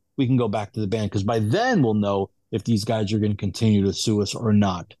 sticks, we can go back to the band, because by then we'll know if these guys are going to continue to sue us or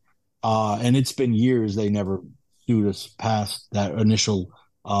not. And it's been years they never sued us past that initial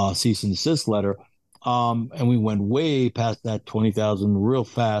cease and desist letter. And we went way past that 20,000 real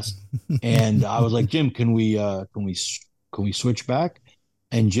fast. And I was like, Jim, can we switch back?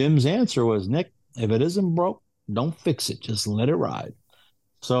 And Jim's answer was, Nick, if it isn't broke, don't fix it. Just let it ride.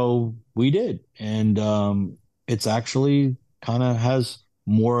 So we did. And it's actually kind of has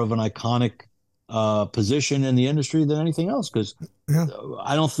more of an iconic position in the industry than anything else, because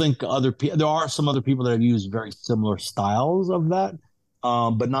I don't think other people, there are some other people that have used very similar styles of that,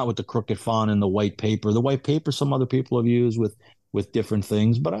 but not with the crooked font and the white paper. The white paper some other people have used with different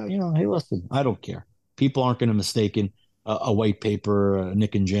things, but hey, listen, I don't care. People aren't going to mistake a white paper,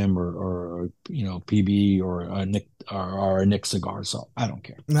 Nick and Jim, or PB or a Nick or a Nick cigar. So I don't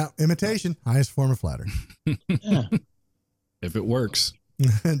care. Now, imitation, highest form of flattery. Yeah. If it works,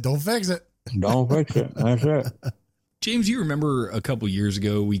 don't fix it. Don't fix it. That's it. James, you remember a couple years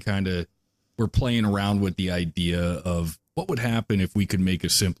ago, we kind of were playing around with the idea of what would happen if we could make a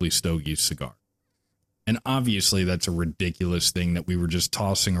Simply Stogies cigar. And obviously that's a ridiculous thing that we were just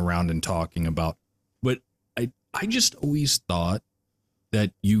tossing around and talking about. But I just always thought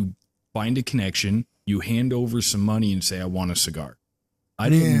that you find a connection, you hand over some money and say, I want a cigar. I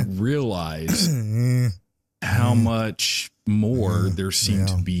didn't realize how much more there seemed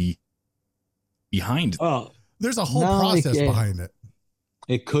to be behind it. Oh, there's a whole process behind it.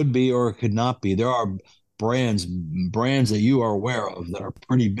 It could be, or it could not be. There are brands that you are aware of that are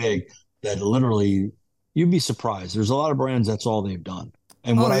pretty big that literally you'd be surprised. There's a lot of brands that's all they've done.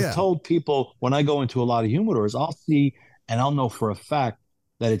 And what I've told people when I go into a lot of humidors, I'll see and I'll know for a fact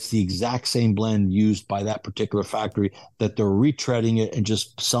that it's the exact same blend used by that particular factory, that they're retreading it and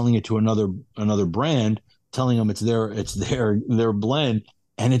just selling it to another brand, telling them it's their blend,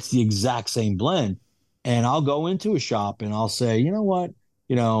 and it's the exact same blend. And I'll go into a shop and I'll say, you know what,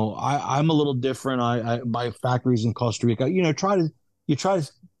 I'm a little different. My factory's in Costa Rica. Try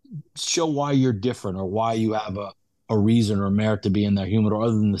to show why you're different, or why you have a reason or merit to be in that humidor,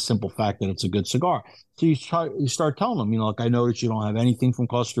 other than the simple fact that it's a good cigar. So you start telling them, like, I noticed you don't have anything from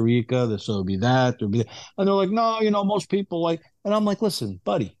Costa Rica, so it'll be that, there'll be that. And they're like, no, most people like, and I'm like, listen,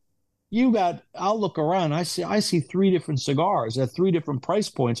 buddy, I'll look around. I see 3 different cigars at 3 different price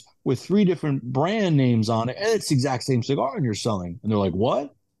points with 3 different brand names on it, and it's the exact same cigar and you're selling. And they're like,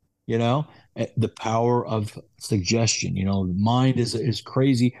 what? The power of suggestion. The mind is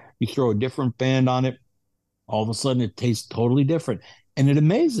crazy. You throw a different band on it, all of a sudden it tastes totally different. And it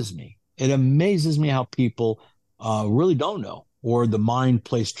amazes me. It amazes me how people really don't know, or the mind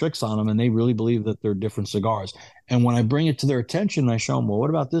plays tricks on them and they really believe that they're different cigars. And when I bring it to their attention, I show them, well, what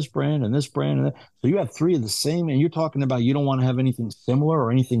about this brand and this brand? And that? So you have 3 of the same, and you're talking about you don't want to have anything similar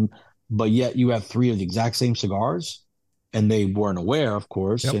or anything, but yet you have 3 of the exact same cigars, and they weren't aware, of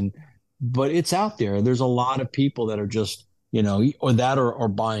course. Yep. But it's out there. There's a lot of people that are just, or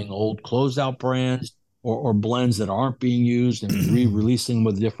buying old closed out brands, or blends that aren't being used and re-releasing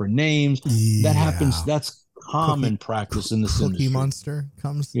with different names. That happens. That's common practice in this industry. Cookie Monster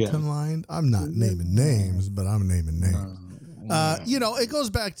comes to mind. I'm not naming names, but I'm naming names. It goes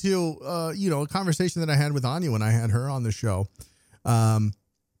back to, a conversation that I had with Anya when I had her on the show.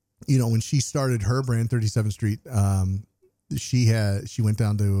 When she started her brand, 37th Street, she went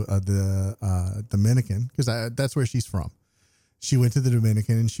down to the Dominican, because that's where she's from. She went to the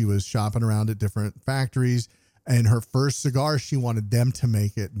Dominican and she was shopping around at different factories, and her first cigar, she wanted them to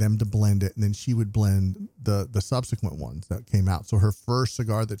make it, them to blend it. And then she would blend the subsequent ones that came out. So her first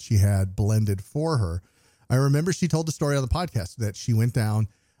cigar that she had blended for her, I remember she told the story on the podcast that she went down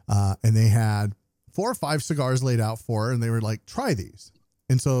and they had 4 or 5 cigars laid out for her, and they were like, try these.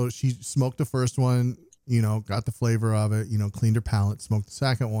 And so she smoked the first one, got the flavor of it, cleaned her palate, smoked the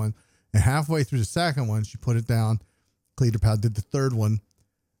second one. And halfway through the second one, she put it down, cleaned her palate, did the third one.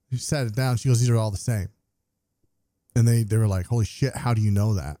 She sat it down. She goes, these are all the same. And they were like, holy shit, how do you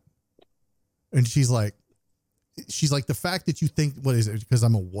know that? And she's like, the fact that you think, what is it? Because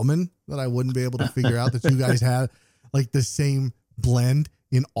I'm a woman that I wouldn't be able to figure out that you guys had like the same blend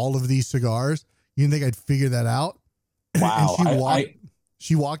in all of these cigars. You didn't think I'd figure that out? Wow. And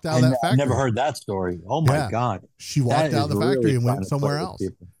she walked out of that factory. I never heard that story. Oh my God. She walked out of the factory and went somewhere else.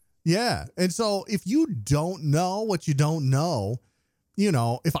 Yeah. And so if you don't know what you don't know, you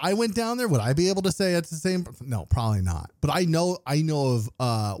know, if I went down there, would I be able to say it's the same? No, probably not. But I know of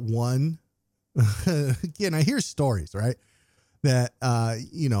one. Again, I hear stories, right, that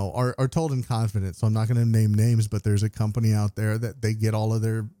you know, are told in confidence. So I'm not going to name names, but there's a company out there that they get all of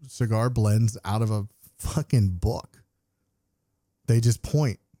their cigar blends out of a fucking book. They just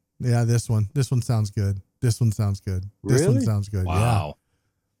point. Yeah, this one sounds good. This one sounds good. This one sounds good. Wow.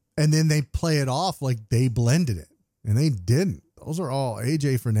 Yeah. And then they play it off like they blended it, and they didn't. Those are all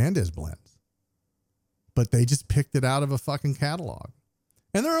AJ Fernandez blends, but they just picked it out of a fucking catalog.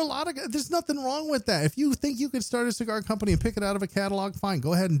 And there are there's nothing wrong with that. If you think you could start a cigar company and pick it out of a catalog, fine,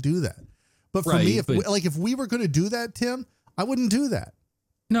 go ahead and do that. But for me, if we were going to do that, Tim, I wouldn't do that.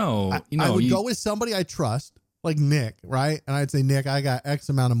 No, I would go with somebody I trust, like Nick, right? And I'd say, Nick, I got X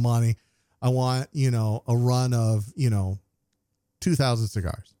amount of money. I want, you know, a run of, you know, 2,000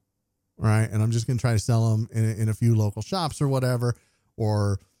 cigars, right? And I'm just going to try to sell them in a few local shops or whatever,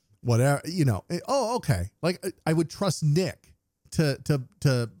 you know. Oh, okay. Like I would trust Nick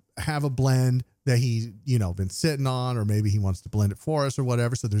to have a blend that he's, you know, been sitting on, or maybe he wants to blend it for us or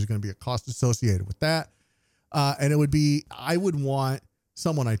whatever. So there's going to be a cost associated with that. And I would want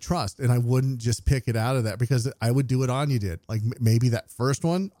someone I trust, and I wouldn't just pick it out of that, because I would do what Anya did. Like maybe that first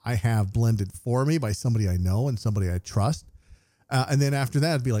one I have blended for me by somebody I know and somebody I trust. And then after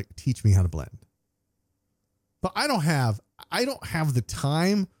that, it'd be like, teach me how to blend. But I don't have the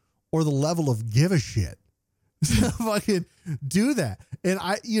time or the level of give a shit to fucking do that. And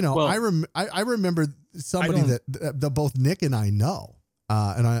I remember somebody that both Nick and I know,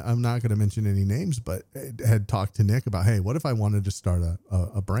 and I'm not going to mention any names, but had talked to Nick about, hey, what if I wanted to start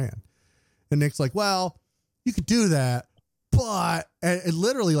a brand? And Nick's like, well, you could do that, but and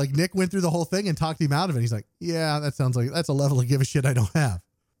literally, like, Nick went through the whole thing and talked him out of it. He's like, yeah, that sounds like that's a level of give a shit I don't have.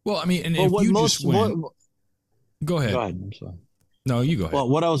 Well, I mean, and if you just went, go ahead. I'm sorry. No, you go ahead. Well,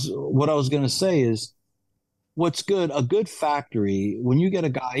 what I was going to say is, what's good, a good factory, when you get a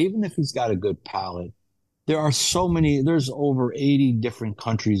guy, even if he's got a good palate, there's over 80 different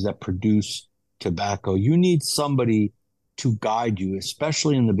countries that produce tobacco. You need somebody to guide you,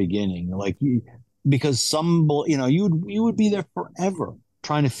 especially in the beginning, because you would be there forever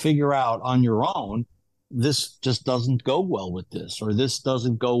trying to figure out on your own, this just doesn't go well with this, or this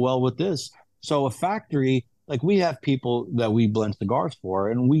doesn't go well with this. So a factory, like, we have people that we blend cigars for,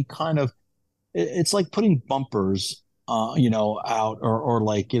 and we kind of, it's like putting bumpers, out, or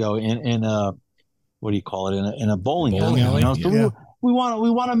like, in a, what do you call it? In a bowling alley. So we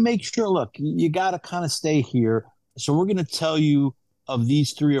want to make sure, look, you got to kind of stay here. So we're going to tell you of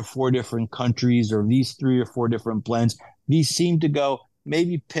these 3 or 4 different countries, or these 3 or 4 different blends. These seem to go,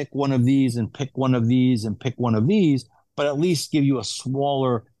 maybe pick one of these and pick one of these and pick one of these, but at least give you a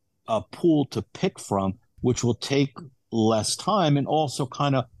smaller pool to pick from, which will take less time and also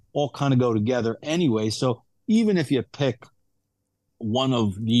all go together anyway. So even if you pick one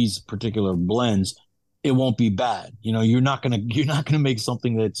of these particular blends, it won't be bad. You're not gonna make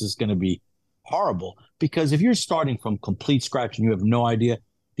something that's just gonna be horrible, because if you're starting from complete scratch and you have no idea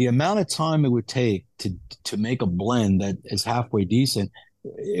the amount of time it would take to make a blend that is halfway decent,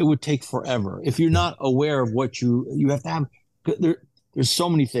 it would take forever. If you're not aware of what you have to have, there's so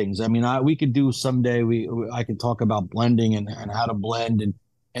many things. I mean, we could do someday. I could talk about blending and how to blend,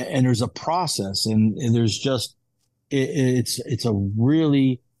 and there's a process, and there's just it's a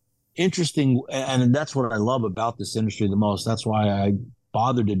really interesting, and that's what I love about this industry the most. That's why I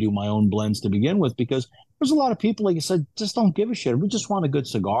bothered to do my own blends to begin with, because there's a lot of people, like I said, just don't give a shit. We just want a good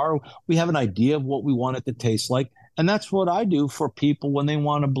cigar. We have an idea of what we want it to taste like, and that's what I do for people when they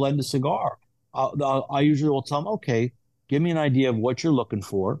want to blend a cigar. I usually will tell them, okay, give me an idea of what you're looking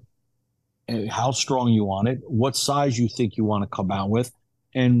for, how strong you want it, what size you think you want to come out with,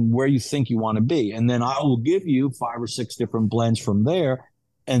 and where you think you want to be. And then I will give you 5 or 6 different blends from there.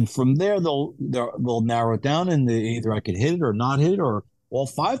 And from there, they'll narrow it down, and either I could hit it or not hit it, or all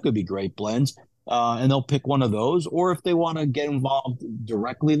 5 could be great blends. And they'll pick one of those. Or if they want to get involved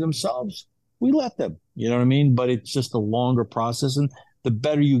directly themselves, we let them. You know what I mean? But it's just a longer process. And the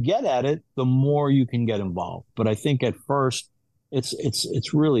better you get at it, the more you can get involved. But I think at first,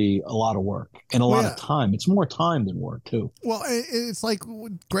 it's really a lot of work and a lot of time. It's more time than work, too. Well, it's like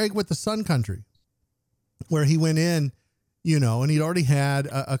Greg with the Sun Country, where he went in, and he'd already had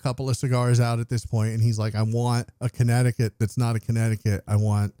a couple of cigars out at this point, and he's like, I want a Connecticut that's not a Connecticut. I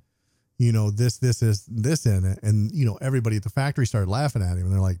want, this is this in it. And, everybody at the factory started laughing at him,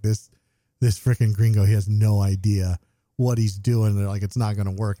 and they're like, this freaking gringo, he has no idea what he's doing. They're like, it's not going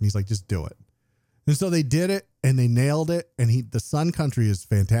to work. And he's like, just do it. And so they did it, and they nailed it. And the Sun Country is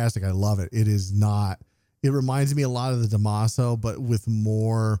fantastic. I love it. It is not, It reminds me a lot of the Damaso, but with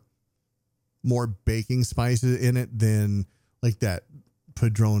more baking spices in it than like that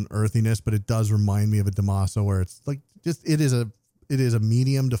Padron earthiness. But it does remind me of a Damaso, where it's like just it is a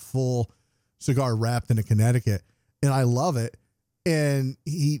medium to full cigar wrapped in a Connecticut, and I love it. And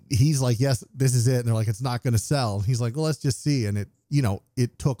he's like, yes, this is it. And they're like, it's not going to sell. He's like, well, let's just see. And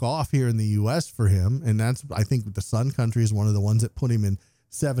it took off here in the US for him. And I think the Sun Country is one of the ones that put him in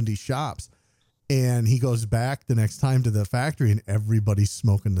 70 shops. And he goes back the next time to the factory and everybody's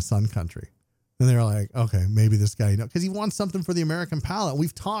smoking the Sun Country. And they're like, okay, maybe this guy, because he wants something for the American palate.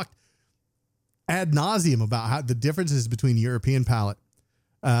 We've talked ad nauseum about how the differences between European palate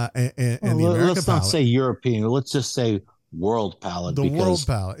and the American let's not palate. say European. Let's just say world palate. The world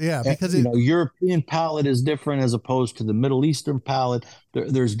palate. Yeah. Because European palate is different as opposed to the Middle Eastern palate.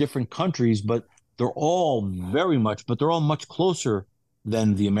 There's different countries, but they're all much closer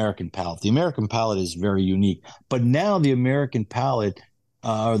than the American palate. The American palate is very unique, but now the American palate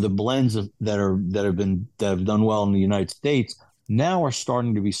are the blends that have done well in the United States now are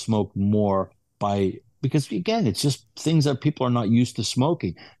starting to be smoked more because again, it's just things that people are not used to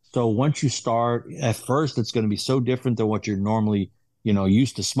smoking. So once you start, at first, it's going to be so different than what you're normally,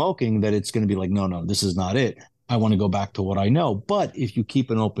 used to smoking that it's going to be like, no, this is not it. I want to go back to what I know. But if you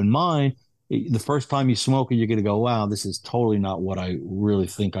keep an open mind, the first time you smoke it, you're going to go, wow, this is totally not what I really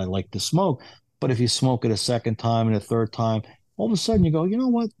think I like to smoke. But if you smoke it a second time and a third time, all of a sudden you go, you know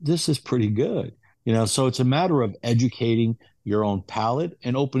what, this is pretty good. So it's a matter of educating your own palate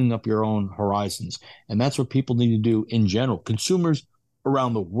and opening up your own horizons. And that's what people need to do in general. Consumers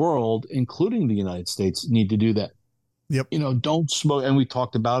around the world, including the United States, need to do that. Yep. Don't smoke. And we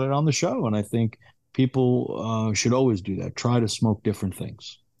talked about it on the show. And I think people should always do that. Try to smoke different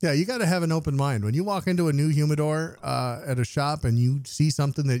things. Yeah, you got to have an open mind. When you walk into a new humidor at a shop and you see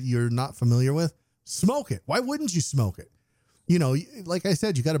something that you're not familiar with, smoke it. Why wouldn't you smoke it? Like I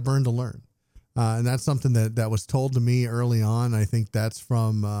said, you got to burn to learn. And that's something that was told to me early on. I think that's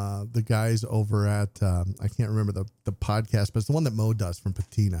from the guys over at, I can't remember the podcast, but it's the one that Mo does from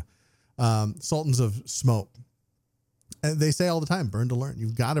Patina, Sultans of Smoke. And they say all the time, burn to learn.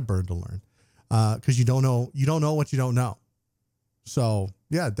 You've got to burn to learn because you don't know what you don't know. So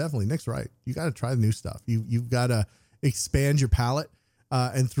yeah, definitely. Nick's right. You got to try the new stuff. You've got to expand your palate.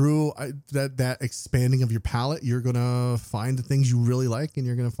 And through that expanding of your palate, you're going to find the things you really like and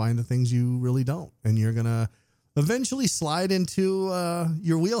you're going to find the things you really don't. And you're going to eventually slide into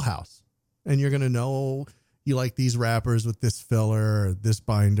your wheelhouse and you're going to know you like these wrappers with this filler or this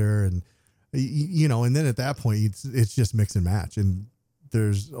binder. And, and then at that point, it's just mix and match. And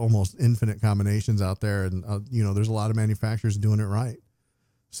there's almost infinite combinations out there. And, there's a lot of manufacturers doing it right.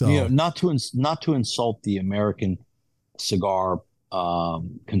 So, not to insult the American cigar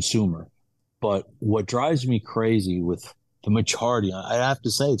consumer, but what drives me crazy with the majority, I have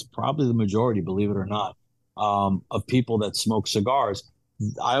to say it's probably the majority, believe it or not, of people that smoke cigars,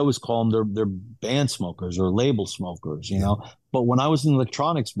 I always call them they're band smokers or label smokers, but when I was in the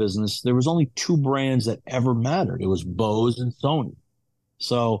electronics business, there was only two brands that ever mattered. It was Bose and Sony.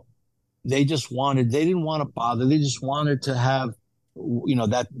 So they didn't want to bother. They just wanted to have,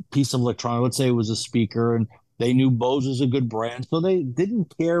 that piece of electronic, let's say it was a speaker, and they knew Bose was a good brand, so they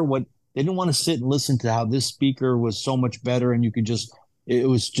didn't care they didn't want to sit and listen to how this speaker was so much better and it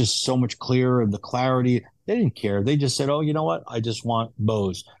was just so much clearer and the clarity. They didn't care. They just said, oh, you know what? I just want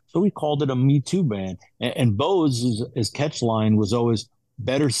Bose. So we called it a Me Too band. And Bose, his catch line was always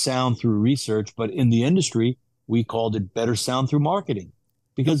better sound through research. But in the industry, we called it better sound through marketing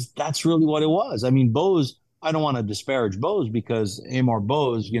because that's really what it was. I mean, Bose, I don't want to disparage Bose because Amar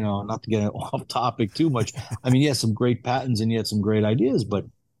Bose, not to get off topic too much. I mean, he has some great patents and he had some great ideas, but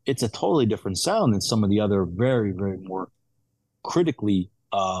it's a totally different sound than some of the other very, very more critically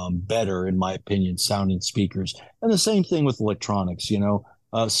better, in my opinion, sounding speakers. And the same thing with electronics,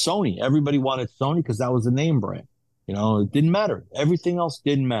 Sony, everybody wanted Sony because that was the name brand, it didn't matter. Everything else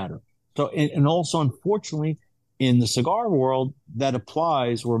didn't matter. So, and also, unfortunately, in the cigar world, that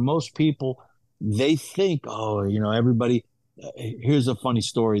applies where most people, they think, everybody, here's a funny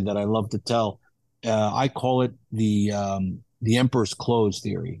story that I love to tell. I call it the Emperor's Clothes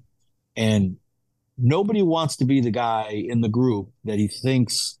theory. And nobody wants to be the guy in the group that he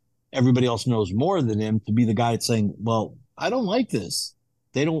thinks everybody else knows more than him to be the guy that's saying, well, I don't like this.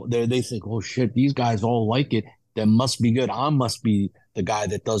 They think, oh shit, these guys all like it. That must be good. I must be the guy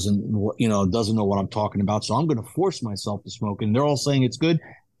that doesn't know what I'm talking about. So I'm going to force myself to smoke. And they're all saying it's good.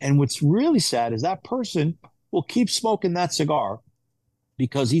 And what's really sad is that person will keep smoking that cigar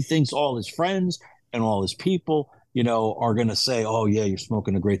because he thinks all his friends and all his people are going to say, oh yeah, you're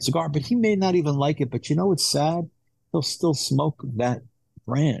smoking a great cigar, but he may not even like it. But it's sad. He'll still smoke that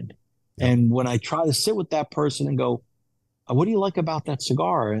brand. Yep. And when I try to sit with that person and go, what do you like about that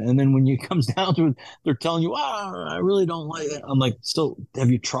cigar? And then when it comes down to it, they're telling you, I really don't like it. I'm like, still, have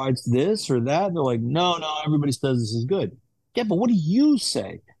you tried this or that? And they're like, no, everybody says this is good. Yeah, but what do you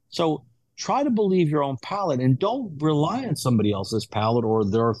say? So try to believe your own palate and don't rely on somebody else's palate or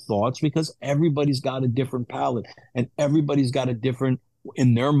their thoughts, because everybody's got a different palate and everybody's got a different,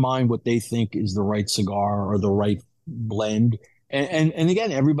 in their mind, what they think is the right cigar or the right blend. And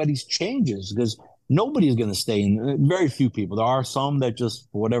again, everybody's changes, because nobody's going to stay in. Very few people. There are some that just,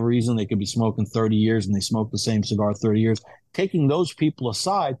 for whatever reason, they could be smoking 30 years and they smoke the same cigar 30 years. Taking those people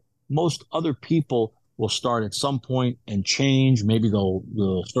aside, most other people will start at some point and change. Maybe they'll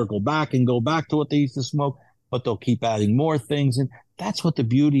circle back and go back to what they used to smoke, but they'll keep adding more things. And that's what the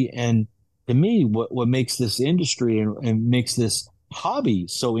beauty, and to me, what makes this industry and makes this hobby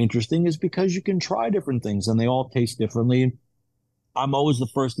so interesting is because you can try different things and they all taste differently. I'm always the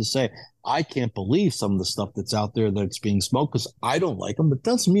first to say, I can't believe some of the stuff that's out there that's being smoked, because I don't like them. It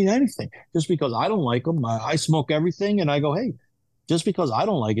doesn't mean anything. Just because I don't like them, I smoke everything, and I go, hey, just because I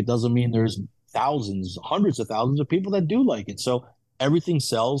don't like it doesn't mean there's thousands, hundreds of thousands of people that do like it. So everything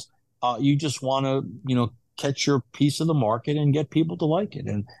sells. You just want to, catch your piece of the market and get people to like it.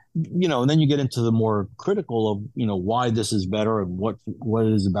 And, and then you get into the more critical of, why this is better and what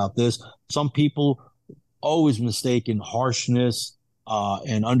it is about this. Some people always mistaken harshness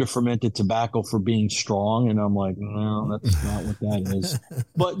and under-fermented tobacco for being strong. And I'm like, no, that's not what that is.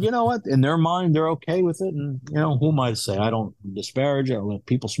 But you know what? In their mind, they're okay with it. And, who am I to say? I don't disparage. I let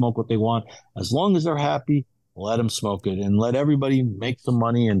people smoke what they want. As long as they're happy, let them smoke it and let everybody make some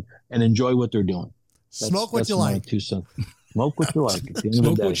money and enjoy what they're doing. Smoke what you like. Smoke what you like.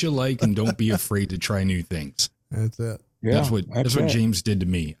 Smoke what you like, and don't be afraid to try new things. That's it. Yeah, that's what James did to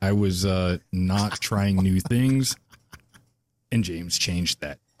me. I was not trying new things, and James changed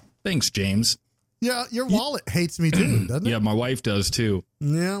that. Thanks, James. Yeah, your wallet hates me too, doesn't it? Yeah, my wife does too.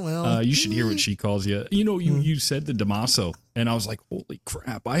 Yeah, well, you should hear what she calls you. You said the Damaso, and I was like, holy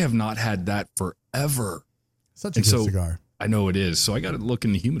crap! I have not had that forever. Such a good cigar. I know it is. So I got to look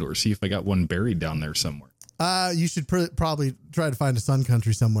in the humidor, see if I got one buried down there somewhere. You should probably try to find a Sun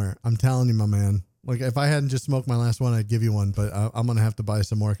Country somewhere. I'm telling you, my man. Like, if I hadn't just smoked my last one, I'd give you one, but I'm going to have to buy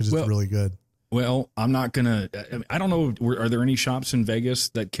some more because it's really good. Well, I'm not going to, I don't know. Are there any shops in Vegas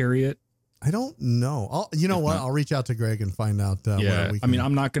that carry it? I don't know. I'll reach out to Greg and find out. Yeah.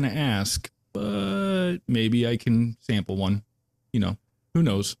 I'm not going to ask, but maybe I can sample one, who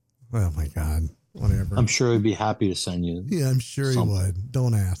knows? Oh my God. Whatever. I'm sure he'd be happy to send you. Yeah, I'm sure he would.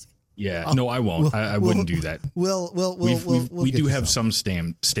 Don't ask. Yeah, no, I won't. I wouldn't do that. We do have some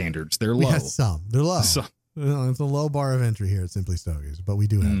standards. They're low. They're low. It's a low bar of entry here at Simply Stogies, but we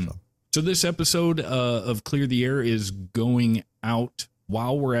do have some. So this episode of Clear the Air is going out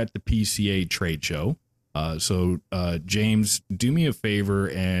while we're at the PCA trade show. So James, do me a favor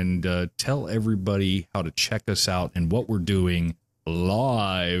and tell everybody how to check us out and what we're doing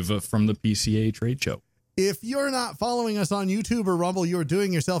live from the PCA trade show. If you're not following us on YouTube or Rumble, you're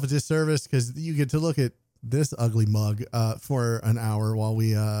doing yourself a disservice, because you get to look at this ugly mug for an hour while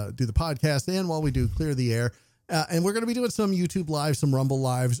we do the podcast and while we do Clear the Air. And we're going to be doing some YouTube lives, some Rumble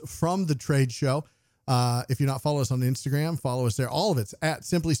lives from the trade show. If you're not following us on Instagram, follow us there. All of it's at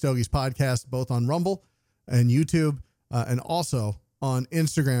Simply Stogies Podcast, both on Rumble and YouTube, and also on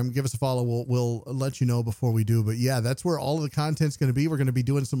Instagram. Give us a follow. We'll let you know before we do. But yeah, that's where all of the content's going to be. We're going to be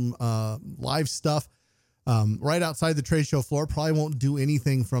doing some live stuff right outside the trade show floor. Probably won't do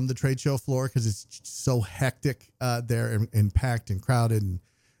anything from the trade show floor because it's so hectic there and packed and crowded, and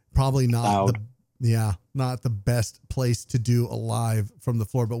probably not not the best place to do a live from the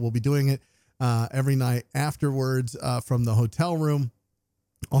floor. But we'll be doing it every night afterwards from the hotel room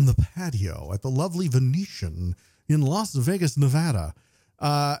on the patio at the lovely Venetian in Las Vegas, Nevada.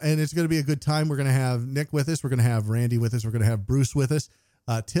 And it's going to be a good time. We're going to have Nick with us. We're going to have Randy with us. We're going to have Bruce with us.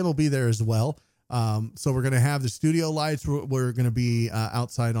 Tim will be there as well. So we're going to have the studio lights. We're going to be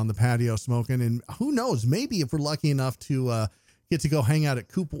outside on the patio smoking. And who knows, maybe if we're lucky enough to get to go hang out at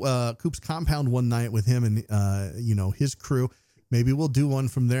Coop's compound one night with him and, his crew, maybe we'll do one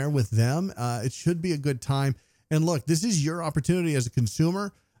from there with them. It should be a good time. And look, this is your opportunity as a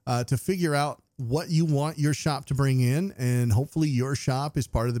consumer to figure out what you want your shop to bring in. And hopefully your shop is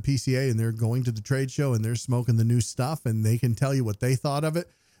part of the PCA and they're going to the trade show and they're smoking the new stuff and they can tell you what they thought of it.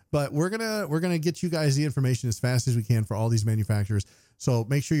 But we're going to get you guys the information as fast as we can for all these manufacturers. So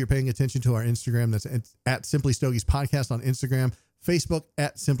make sure you're paying attention to our Instagram. That's at Simply Stogies Podcast on Instagram, Facebook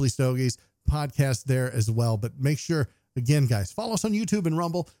at Simply Stogies, podcast there as well. But make sure, again, guys, follow us on YouTube and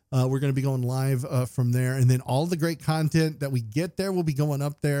Rumble. We're going to be going live from there. And then all the great content that we get there will be going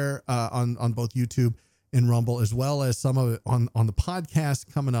up there on both YouTube and Rumble, as well as some of it on the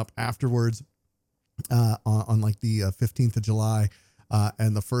podcast coming up afterwards on like the 15th of July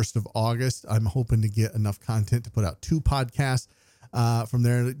and the 1st of August. I'm hoping to get enough content to put out 2 podcasts from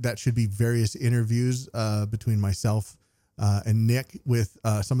there. That should be various interviews between myself and Nick with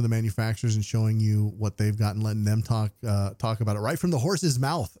some of the manufacturers, and showing you what they've got and letting them talk about it right from the horse's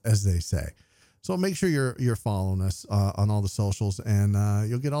mouth, as they say. So make sure you're following us on all the socials, and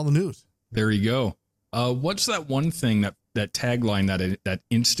you'll get all the news. There you go. What's that one thing that tagline that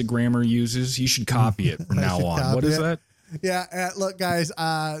Instagrammer uses? You should copy it from now on. What is that? Yeah. Look, guys,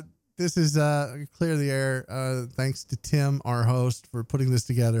 this is Clear the Air. Thanks to Tim, our host, for putting this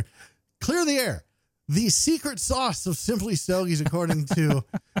together. Clear the Air, the secret sauce of Simply Stogies, according to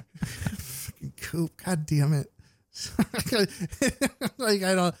Coop. God damn it. Like,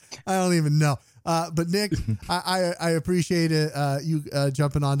 I don't even know. But Nick, I appreciate it. You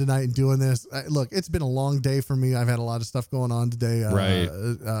jumping on tonight and doing this. Look, it's been a long day for me. I've had a lot of stuff going on today. Right.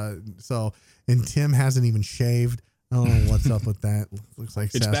 And Tim hasn't even shaved. I don't know what's up with that. Looks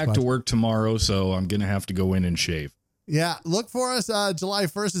like it's Sasquatch. Back to work tomorrow, so I'm gonna have to go in and shave. Yeah, look for us. July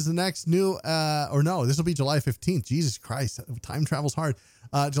 1st is the next new, this will be July 15th. Jesus Christ, time travels hard.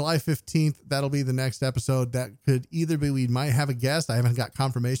 July 15th, that'll be the next episode. That could either be, we might have a guest. I haven't got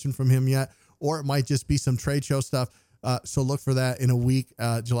confirmation from him yet, or it might just be some trade show stuff. So look for that in a week,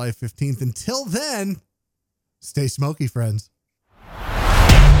 July 15th. Until then, stay smoky, friends.